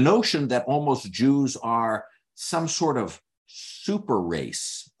 It's the notion that almost Jews are some sort of super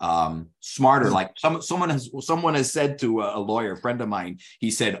race, smarter. Like someone has said to a lawyer, a friend of mine,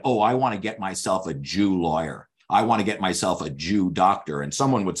 he said, "Oh, I want to get myself a Jew lawyer. I want to get myself a Jew doctor." And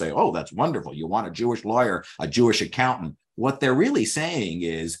someone would say, "Oh, that's wonderful. You want a Jewish lawyer, a Jewish accountant." What they're really saying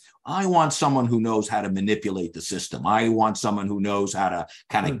is, I want someone who knows how to manipulate the system. I want someone who knows how to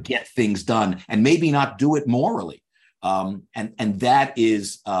kind of get things done and maybe not do it morally. And that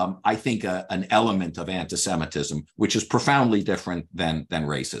is, I think, an element of anti-Semitism, which is profoundly different than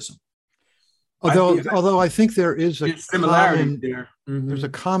racism. Although I think there is a similarity there. There's a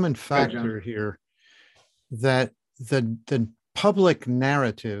common factor here, that the public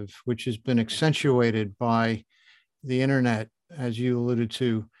narrative, which has been accentuated by the internet, as you alluded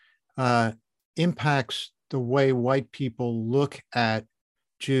to, impacts the way white people look at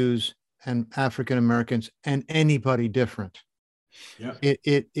Jews and African Americans and anybody different. Yeah.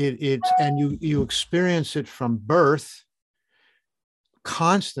 It's and you experience it from birth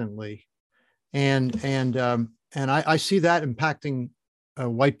constantly, and I see that impacting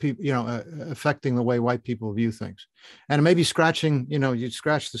white people, affecting the way white people view things. And maybe scratching, you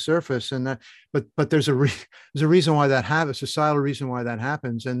scratch the surface, and that, but there's a reason why that happens, a societal reason why that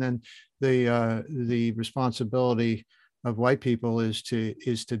happens, and then the responsibility of white people is to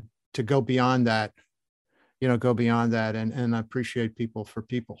go beyond that, and appreciate people for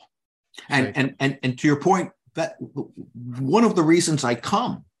people. And to your point, that one of the reasons I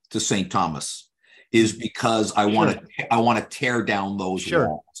come to St. Thomas is because I want to tear down those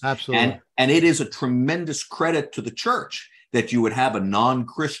walls. Absolutely. And it is a tremendous credit to the church that you would have a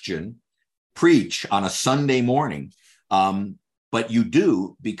non-Christian preach on a Sunday morning, but you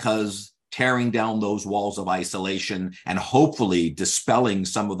do, because tearing down those walls of isolation and hopefully dispelling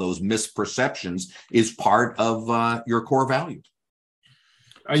some of those misperceptions is part of your core values.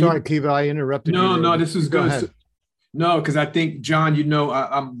 Sorry, Kiva, I interrupted you. No, this is good. No, because I think, John,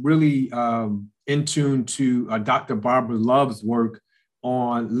 I'm really in tune to Dr. Barbara Love's work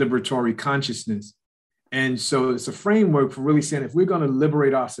on liberatory consciousness. And so it's a framework for really saying, if we're going to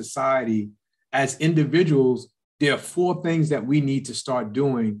liberate our society as individuals, there are 4 things that we need to start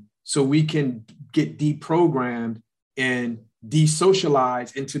doing so we can get deprogrammed and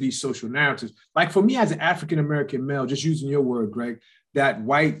desocialized into these social narratives. Like for me as an African-American male, just using your word, Greg, that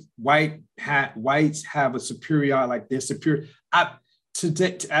whites have a superior, like they're superior.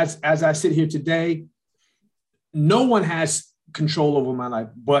 As I sit here today, no one has control over my life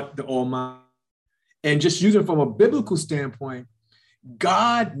but the Almighty. And just using it from a biblical standpoint,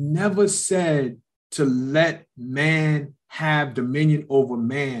 God never said to let man have dominion over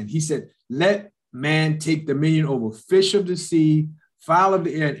man. He said, let man take dominion over fish of the sea, fowl of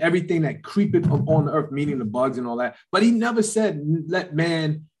the air, and everything that creepeth on the earth, meaning the bugs and all that. But he never said, let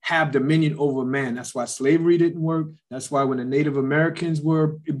man have dominion over man. That's why slavery didn't work. That's why when the Native Americans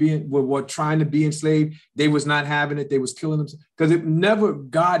were trying to be enslaved, they was not having it. They was killing them because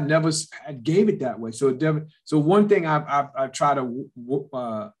God never gave it that way. So one thing I try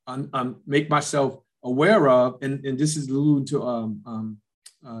to make myself aware of, and this is alluding to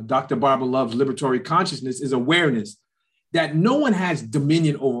Dr. Barbara Love's liberatory consciousness, is awareness that no one has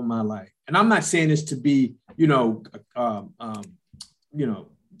dominion over my life. And I'm not saying this to be,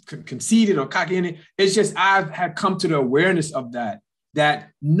 conceited or cocky in it. It's just I've had come to the awareness of that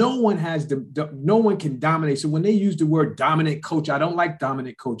no one has no one can dominate. So when they use the word dominant coach, I don't like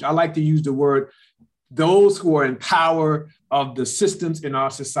dominant coach. I like to use the word those who are in power of the systems in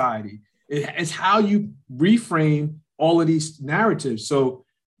our society. It's how you reframe all of these narratives. So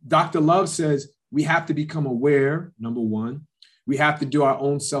Dr. Love says we have to become aware, number one. We have to do our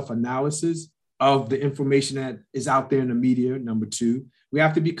own self-analysis of the information that is out there in the media, number two. We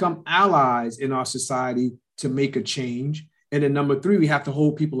have to become allies in our society to make a change. And then number three, we have to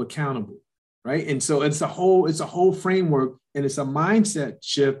hold people accountable, right? And so it's a whole framework, and it's a mindset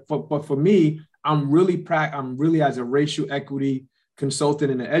shift. But for me, I'm really as a racial equity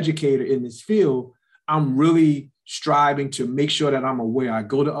consultant and an educator in this field, I'm really striving to make sure that I'm aware. I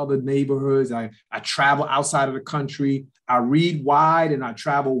go to other neighborhoods. I travel outside of the country. I read wide and I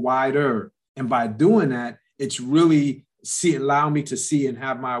travel wider. And by doing that, it's really allow me to see and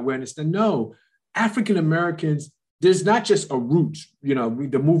have my awareness to know African Americans, there's not just a Roots,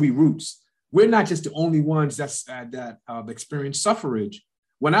 the movie Roots. We're not just the only ones that experience suffrage.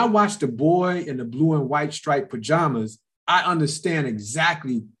 When I watch the boy in the blue and white striped pajamas, I understand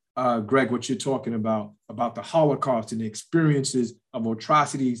exactly, Greg, what you're talking about the Holocaust and the experiences of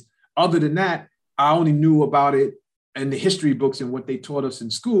atrocities. Other than that, I only knew about it in the history books and what they taught us in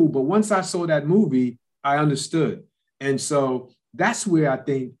school. But once I saw that movie, I understood. And so that's where I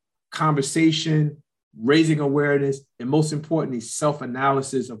think conversation, raising awareness, and most importantly,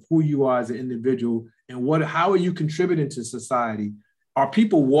 self-analysis of who you are as an individual and how are you contributing to society? Are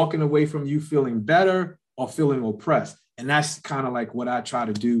people walking away from you feeling better or feeling oppressed? And that's kind of like what I try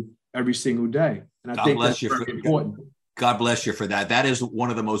to do every single day. And I think that's very important. God bless you for that. That is one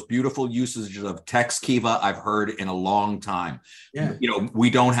of the most beautiful usages of text, Kiva, I've heard in a long time. Yeah. We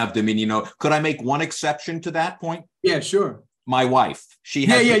don't have dominion. Could I make one exception to that point? Yeah, sure. My wife. She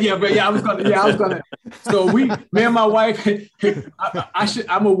has I was gonna. So me and my wife, I'm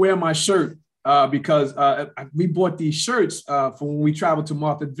gonna wear my shirt because we bought these shirts for when we traveled to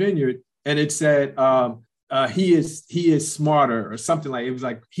Martha Vineyard, and it said he is smarter or something like it was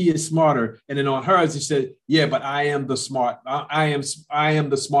like he is smarter, and then on hers it said but I am the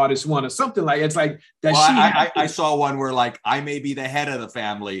smartest one or something like it's like that. Well, I saw one where like I may be the head of the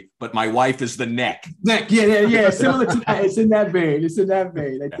family, but my wife is the neck. Similar to that. It's in that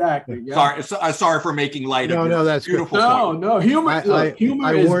vein. Exactly. Yeah. Sorry for making light of no, that's beautiful good. point. No, humor.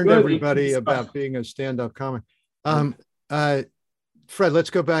 I warned everybody about being a stand-up comic. Fred, let's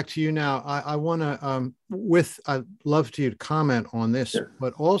go back to you now. I want to, I'd love to you to comment on this, sure.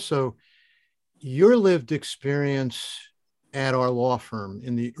 But also your lived experience at our law firm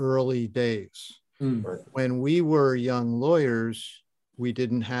in the early days. When we were young lawyers, we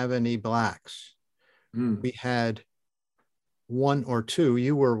didn't have any Blacks. We had one or two.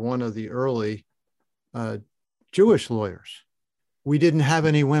 You were one of the early Jewish lawyers. We didn't have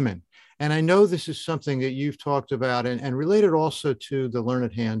any women. And I know this is something that you've talked about and related also to the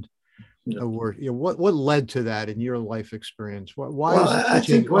Learned Hand award. What led to that in your life experience? Why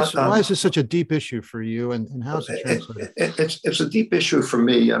is this such a deep issue for you, and how is it translated? It's a deep issue for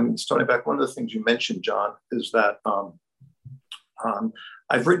me. I mean, starting back, one of the things you mentioned, John, is that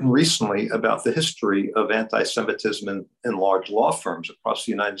I've written recently about the history of anti-Semitism in large law firms across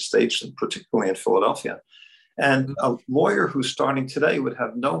the United States, and particularly in Philadelphia. And a lawyer who's starting today would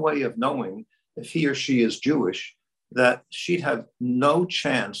have no way of knowing if he or she is Jewish, that she'd have no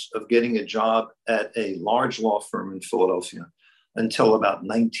chance of getting a job at a large law firm in Philadelphia until about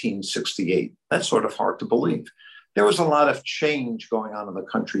 1968. That's sort of hard to believe. There was a lot of change going on in the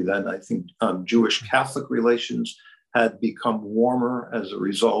country then. I think Jewish-Catholic relations had become warmer as a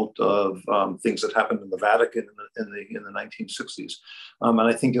result of things that happened in the Vatican in the 1960s. And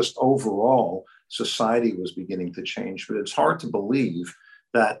I think just overall, society was beginning to change. But it's hard to believe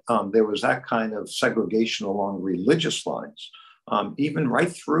that there was that kind of segregation along religious lines, even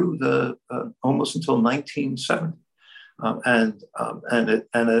right through the almost until 1970. And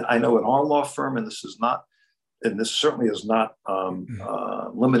I know in our law firm, and this certainly is not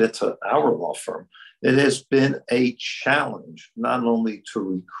limited to our law firm, It has been a challenge, not only to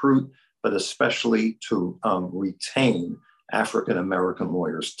recruit, but especially to retain African-American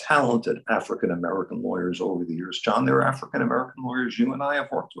lawyers, talented African-American lawyers over the years. John, there are African-American lawyers you and I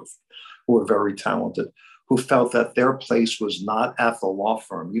have worked with who are very talented, who felt that their place was not at the law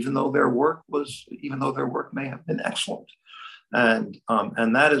firm, even though their work may have been excellent. And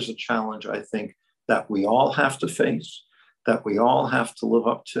that is a challenge, I think, that we all have to face, that we all have to live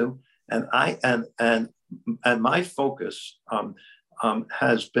up to. And my focus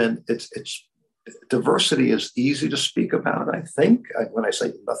has been, it's diversity is easy to speak about, I think, when I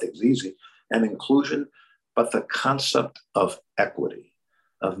say nothing's easy, and inclusion, but the concept of equity,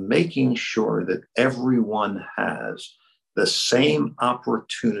 of making sure that everyone has the same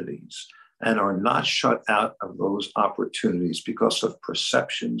opportunities and are not shut out of those opportunities because of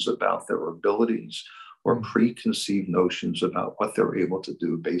perceptions about their abilities or preconceived notions about what they're able to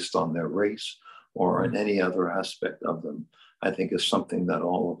do based on their race or in any other aspect of them, I think is something that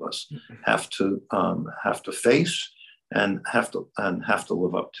all of us have to face and have to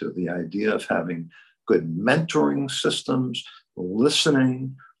live up to. The idea of having good mentoring systems,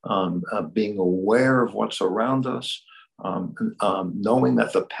 listening, being aware of what's around us, knowing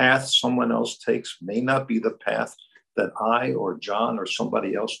that the path someone else takes may not be the path that I or John or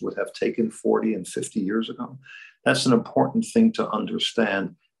somebody else would have taken 40 and 50 years ago. That's an important thing to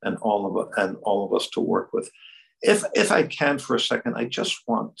understand and all of us to work with. If I can for a second, I just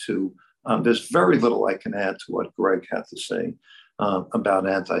want to, there's very little I can add to what Greg had to say about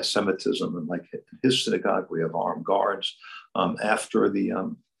anti-Semitism. And like in his synagogue, we have armed guards. After the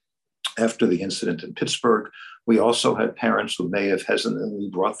incident in Pittsburgh, we also had parents who may have hesitantly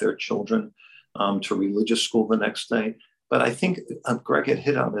brought their children to religious school the next day. But I think Greg had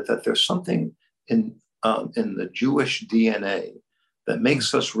hit on it, that there's something in the Jewish DNA that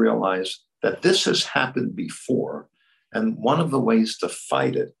makes us realize that this has happened before. And one of the ways to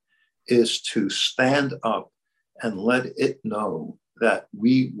fight it is to stand up and let it know that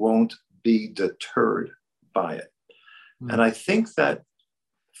we won't be deterred by it. Mm. And I think that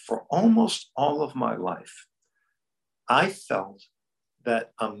for almost all of my life, I felt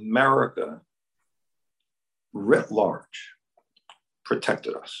that America writ large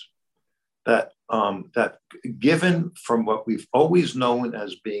protected us. That given from what we've always known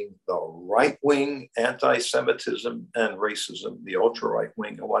as being the right-wing anti-Semitism and racism, the ultra-right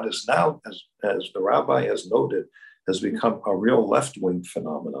wing, and what is now, as the rabbi has noted, has become a real left-wing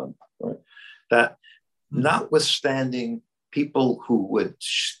phenomenon, right? That notwithstanding people who would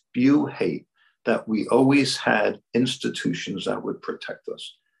spew hate, that we always had institutions that would protect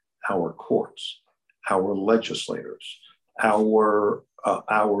us, our courts, our legislators, our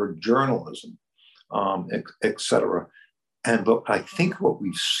journalism, et cetera. But I think what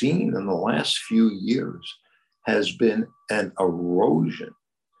we've seen in the last few years has been an erosion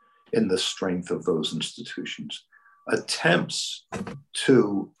in the strength of those institutions. Attempts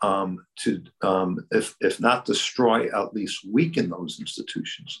to if not destroy, at least weaken those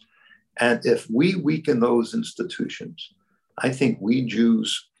institutions. And if we weaken those institutions, I think we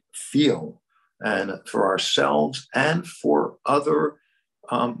Jews feel, and for ourselves and for other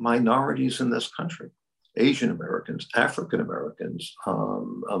minorities in this country, Asian Americans, African Americans,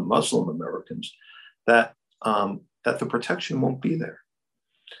 Muslim Americans, that the protection won't be there.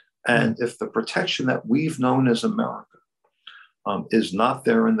 And if the protection that we've known as America is not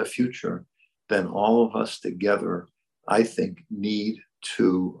there in the future, then all of us together, I think, need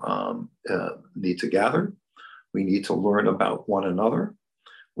to gather. We need to learn about one another.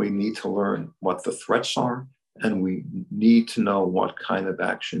 We need to learn what the threats are, and we need to know what kind of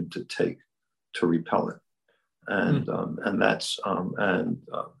action to take to repel it. And that's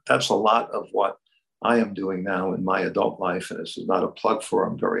a lot of what I am doing now in my adult life. And this is not a plug for,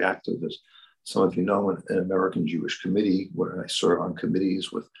 I'm very active, as some of you know, in American Jewish Committee, where I serve on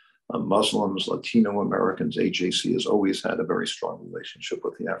committees with Muslims, Latino Americans. AJC has always had a very strong relationship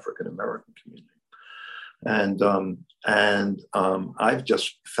with the African American community. And I've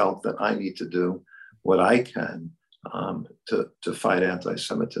just felt that I need to do what I can to fight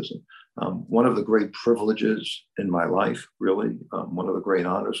anti-Semitism. One of the great privileges in my life, really, one of the great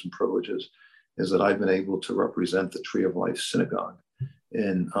honors and privileges, is that I've been able to represent the Tree of Life Synagogue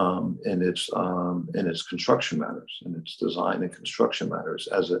in its construction matters, in its design and construction matters,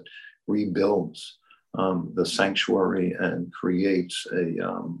 as it rebuilds the sanctuary and creates a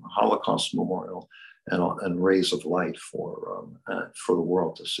Holocaust memorial and rays of light for the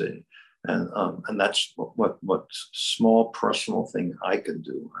world to see. And that's what small personal thing I can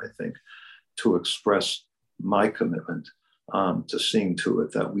do, I think, to express my commitment to seeing to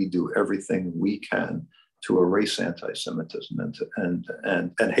it that we do everything we can to erase anti-Semitism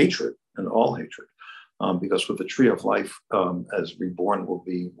and hatred and all hatred. Because with the Tree of Life as reborn will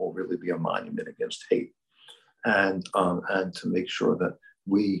really be a monument against hate, and to make sure that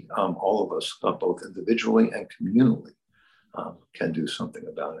we, all of us, both individually and communally, can do something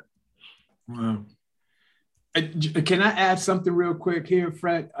about it. Wow. Can I add something real quick here,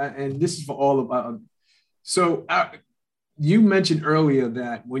 Fred? And this is for all of us. So you mentioned earlier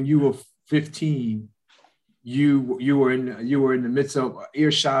that when you were 15, you were in the midst of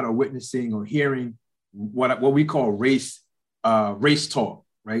earshot or witnessing or hearing what we call race talk,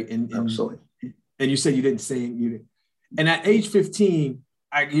 right? And absolutely. And you said you didn't say you. And at age 15,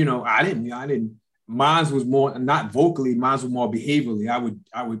 I didn't. Mine was more not vocally. Mine was more behaviorally.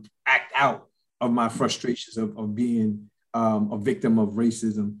 I would act out of my frustrations of being a victim of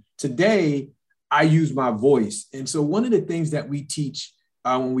racism. Today, I use my voice. And so one of the things that we teach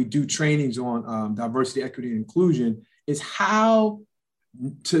when we do trainings on diversity, equity, and inclusion is how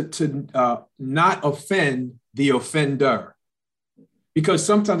to not offend the offender. Because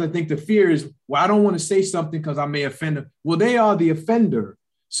sometimes I think the fear is, well, I don't want to say something because I may offend them. Well, they are the offender.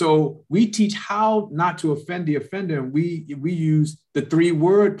 So we teach how not to offend the offender. And we use the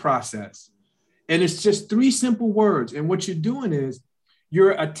 3-word process. And it's just 3 simple words. And what you're doing is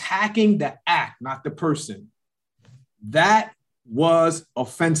you're attacking the act, not the person. That was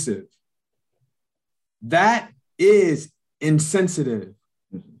offensive. That is insensitive.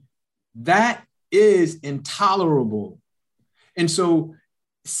 That is intolerable. And so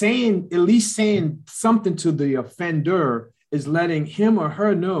at least saying something to the offender is letting him or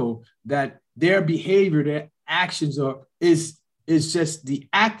her know that their behavior, their actions is just the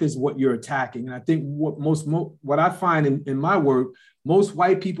act is what you're attacking. And I think what I find in my work, most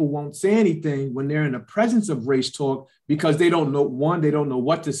white people won't say anything when they're in the presence of race talk because they don't know, 1, they don't know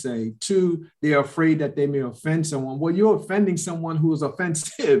what to say. 2, they're afraid that they may offend someone. Well, you're offending someone who is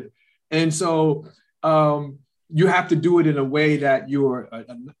offensive. And so you have to do it in a way that you're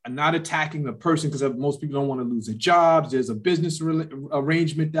not attacking the person, because most people don't want to lose their jobs. There's a business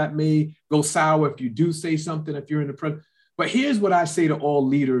arrangement that may go sour if you do say something, if you're in the presence. But here's what I say to all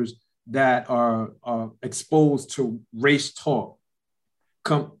leaders that are exposed to race talk.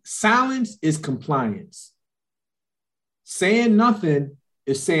 Silence is compliance. Saying nothing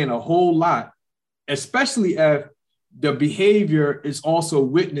is saying a whole lot, especially if the behavior is also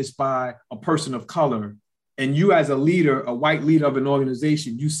witnessed by a person of color. And you as a leader, a white leader of an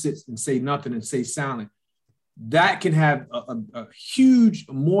organization, you sit and say nothing and say silent. That can have a huge,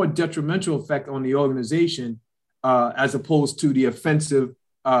 more detrimental effect on the organization as opposed to the offensive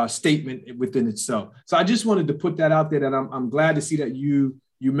statement within itself. So I just wanted to put that out there, that I'm glad to see that you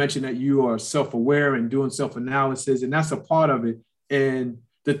mentioned that you are self-aware and doing self-analysis, and that's a part of it. And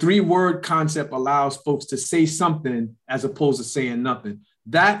the 3-word concept allows folks to say something as opposed to saying nothing.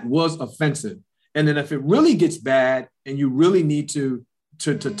 That was offensive. And then if it really gets bad and you really need to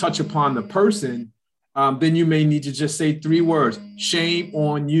touch upon the person, then you may need to just say 3 words, shame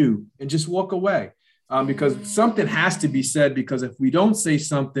on you, and just walk away. Because something has to be said, because if we don't say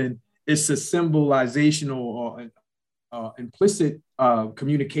something, it's a symbolization or implicit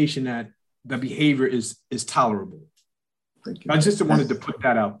communication that the behavior is tolerable. Thank you. I just wanted to put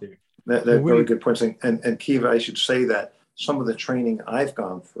that out there. They're very good points. And Kiva, I should say that some of the training I've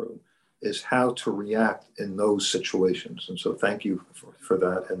gone through is how to react in those situations. And so thank you for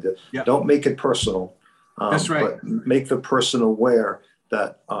that. And don't make it personal. That's right. But make the person aware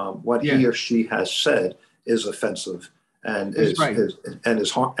that what he or she has said is offensive and is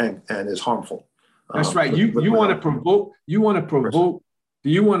harmful. That's right. You want to provoke. You want to provoke. Do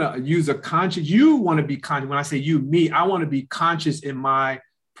you want to use a conscious? You want to be conscious. When I say you, me, I want to be conscious in my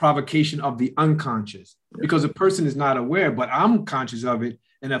provocation of the unconscious, because the person is not aware, but I'm conscious of it.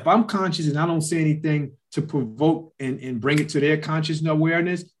 And if I'm conscious and I don't say anything to provoke and bring it to their conscious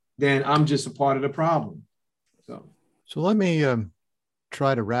awareness, then I'm just a part of the problem. So let me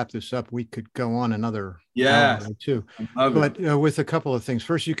try to wrap this up. We could go on another hour or two, but with a couple of things.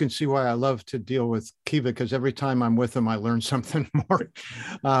 First, you can see why I love to deal with Kiva, because every time I'm with him, I learn something more.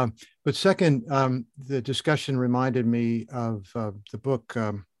 But second, the discussion reminded me of the book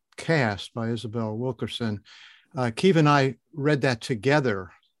Caste by Isabel Wilkerson. Kiva and I read that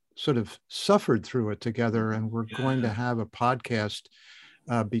together, sort of suffered through it together, and we're going to have a podcast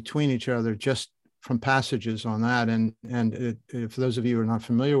between each other just from passages on that. And for those of you who are not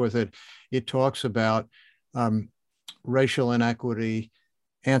familiar with it, it talks about racial inequity,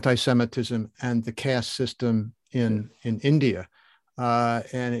 anti-Semitism, and the caste system in India.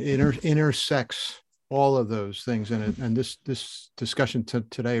 And it intersects all of those things in it. And this discussion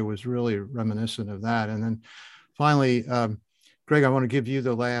today was really reminiscent of that. And then finally, Greg, I want to give you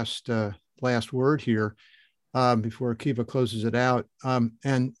the last word here before Kiva closes it out.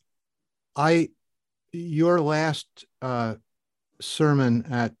 And your last sermon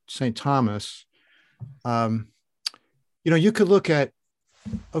at St. Thomas, you could look at,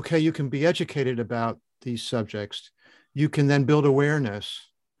 okay, you can be educated about these subjects. You can then build awareness,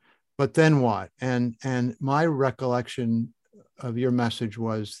 but then what? And my recollection of your message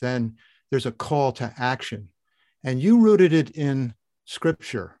was then there's a call to action, and you rooted it in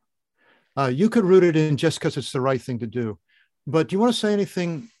Scripture. You could root it in just because it's the right thing to do. But do you want to say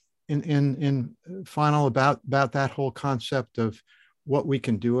anything in final about that whole concept of what we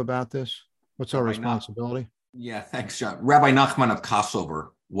can do about this? What's our responsibility? Yeah, thanks, John. Rabbi Nachman of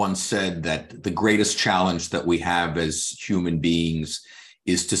Kosovo once said that the greatest challenge that we have as human beings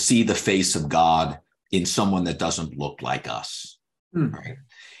is to see the face of God in someone that doesn't look like us. Right?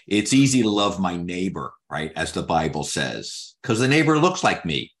 It's easy to love my neighbor, right, as the Bible says, because the neighbor looks like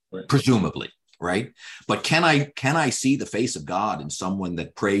me, right, presumably, right? But can I see the face of God in someone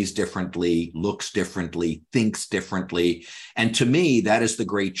that prays differently, looks differently, thinks differently? And to me, that is the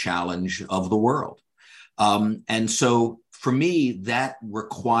great challenge of the world. And so for me, that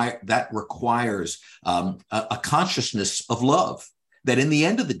requires a consciousness of love, that in the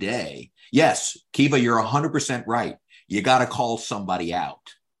end of the day, yes, Kiva, you're 100% right. You got to call somebody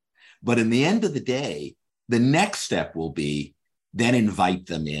out. But in the end of the day, the next step will be then invite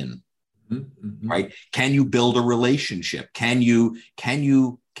them in, right? Can you build a relationship? Can you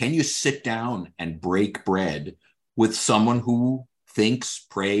sit down and break bread with someone who thinks,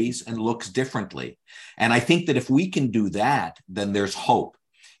 prays, and looks differently? And I think that if we can do that, then there's hope.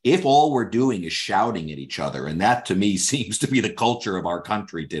 If all we're doing is shouting at each other, and that to me seems to be the culture of our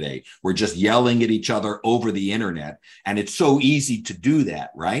country today, we're just yelling at each other over the internet, and it's so easy to do that,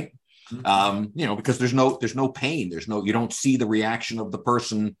 right? Because there's no pain, you don't see the reaction of the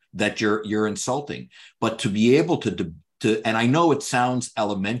person that you're insulting. But to be able to, and I know it sounds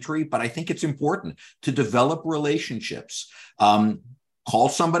elementary, but I think it's important to develop relationships, call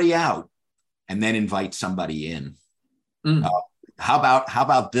somebody out, and then invite somebody in. How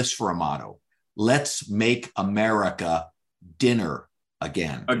about this for a motto? Let's make America dinner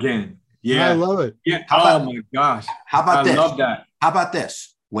again. Yeah, I love it. Yeah. My gosh. How about this? I love that. How about this?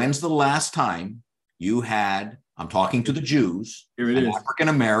 When's the last time you had, I'm talking to the Jews, an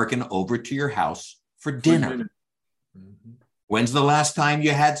African-American over to your house for dinner? When's the last time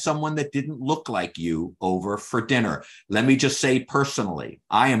you had someone that didn't look like you over for dinner? Let me just say personally,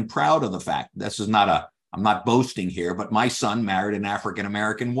 I am proud of the fact, I'm not boasting here, but my son married an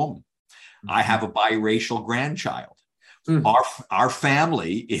African-American woman. I have a biracial grandchild. Our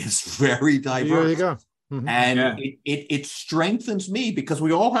family is very diverse. There you go. And it strengthens me because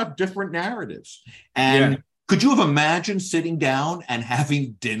we all have different narratives. And could you have imagined sitting down and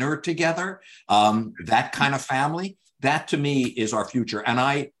having dinner together? That kind of family, that to me is our future. And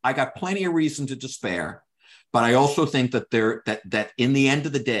I got plenty of reason to despair, but I also think that that in the end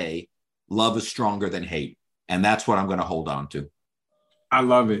of the day, love is stronger than hate. And that's what I'm going to hold on to. I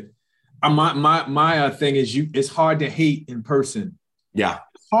love it. My thing is it's hard to hate in person. Yeah.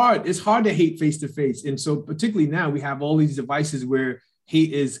 It's hard to hate face to face. And so particularly now we have all these devices where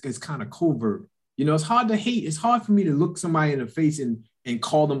hate is kind of covert. It's hard to hate. It's hard for me to look somebody in the face and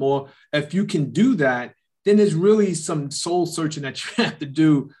call them, or if you can do that, then there's really some soul searching that you have to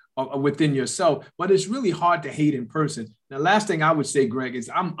do within yourself. But it's really hard to hate in person. Now, last thing I would say, Greg, is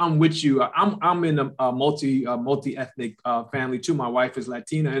I'm with you. I'm in a multi-ethnic family too. My wife is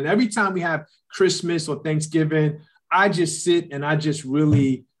Latina, and every time we have Christmas or Thanksgiving, I just sit and I just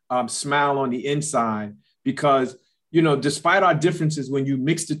really smile on the inside because, despite our differences, when you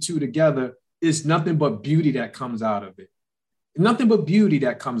mix the two together, it's nothing but beauty that comes out of it. Nothing but beauty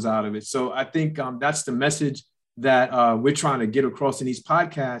that comes out of it. So I think that's the message that we're trying to get across in these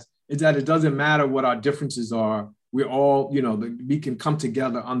podcasts, is that it doesn't matter what our differences are. We're all, we can come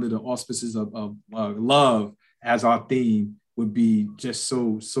together under the auspices of love as our theme would be just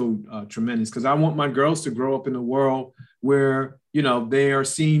so tremendous. Because I want my girls to grow up in a world where, they are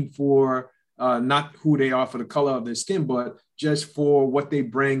seen for not who they are for the color of their skin, but just for what they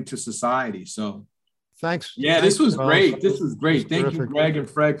bring to society. So thanks. Yeah, this was great. This was great. Thank you, Greg and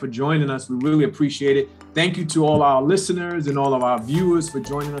Fred, for joining us. We really appreciate it. Thank you to all our listeners and all of our viewers for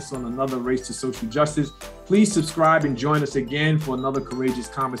joining us on another Race to Social Justice. Please subscribe and join us again for another courageous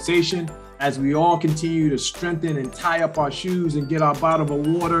conversation as we all continue to strengthen and tie up our shoes and get our bottle of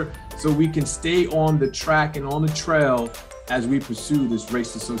water so we can stay on the track and on the trail as we pursue this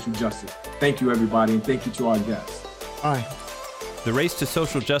race to social justice. Thank you, everybody, and thank you to our guests. Bye. The Race to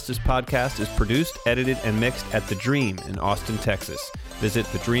Social Justice podcast is produced, edited, and mixed at The Dream in Austin, Texas. Visit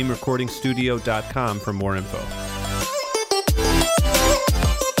thedreamrecordingstudio.com for more info.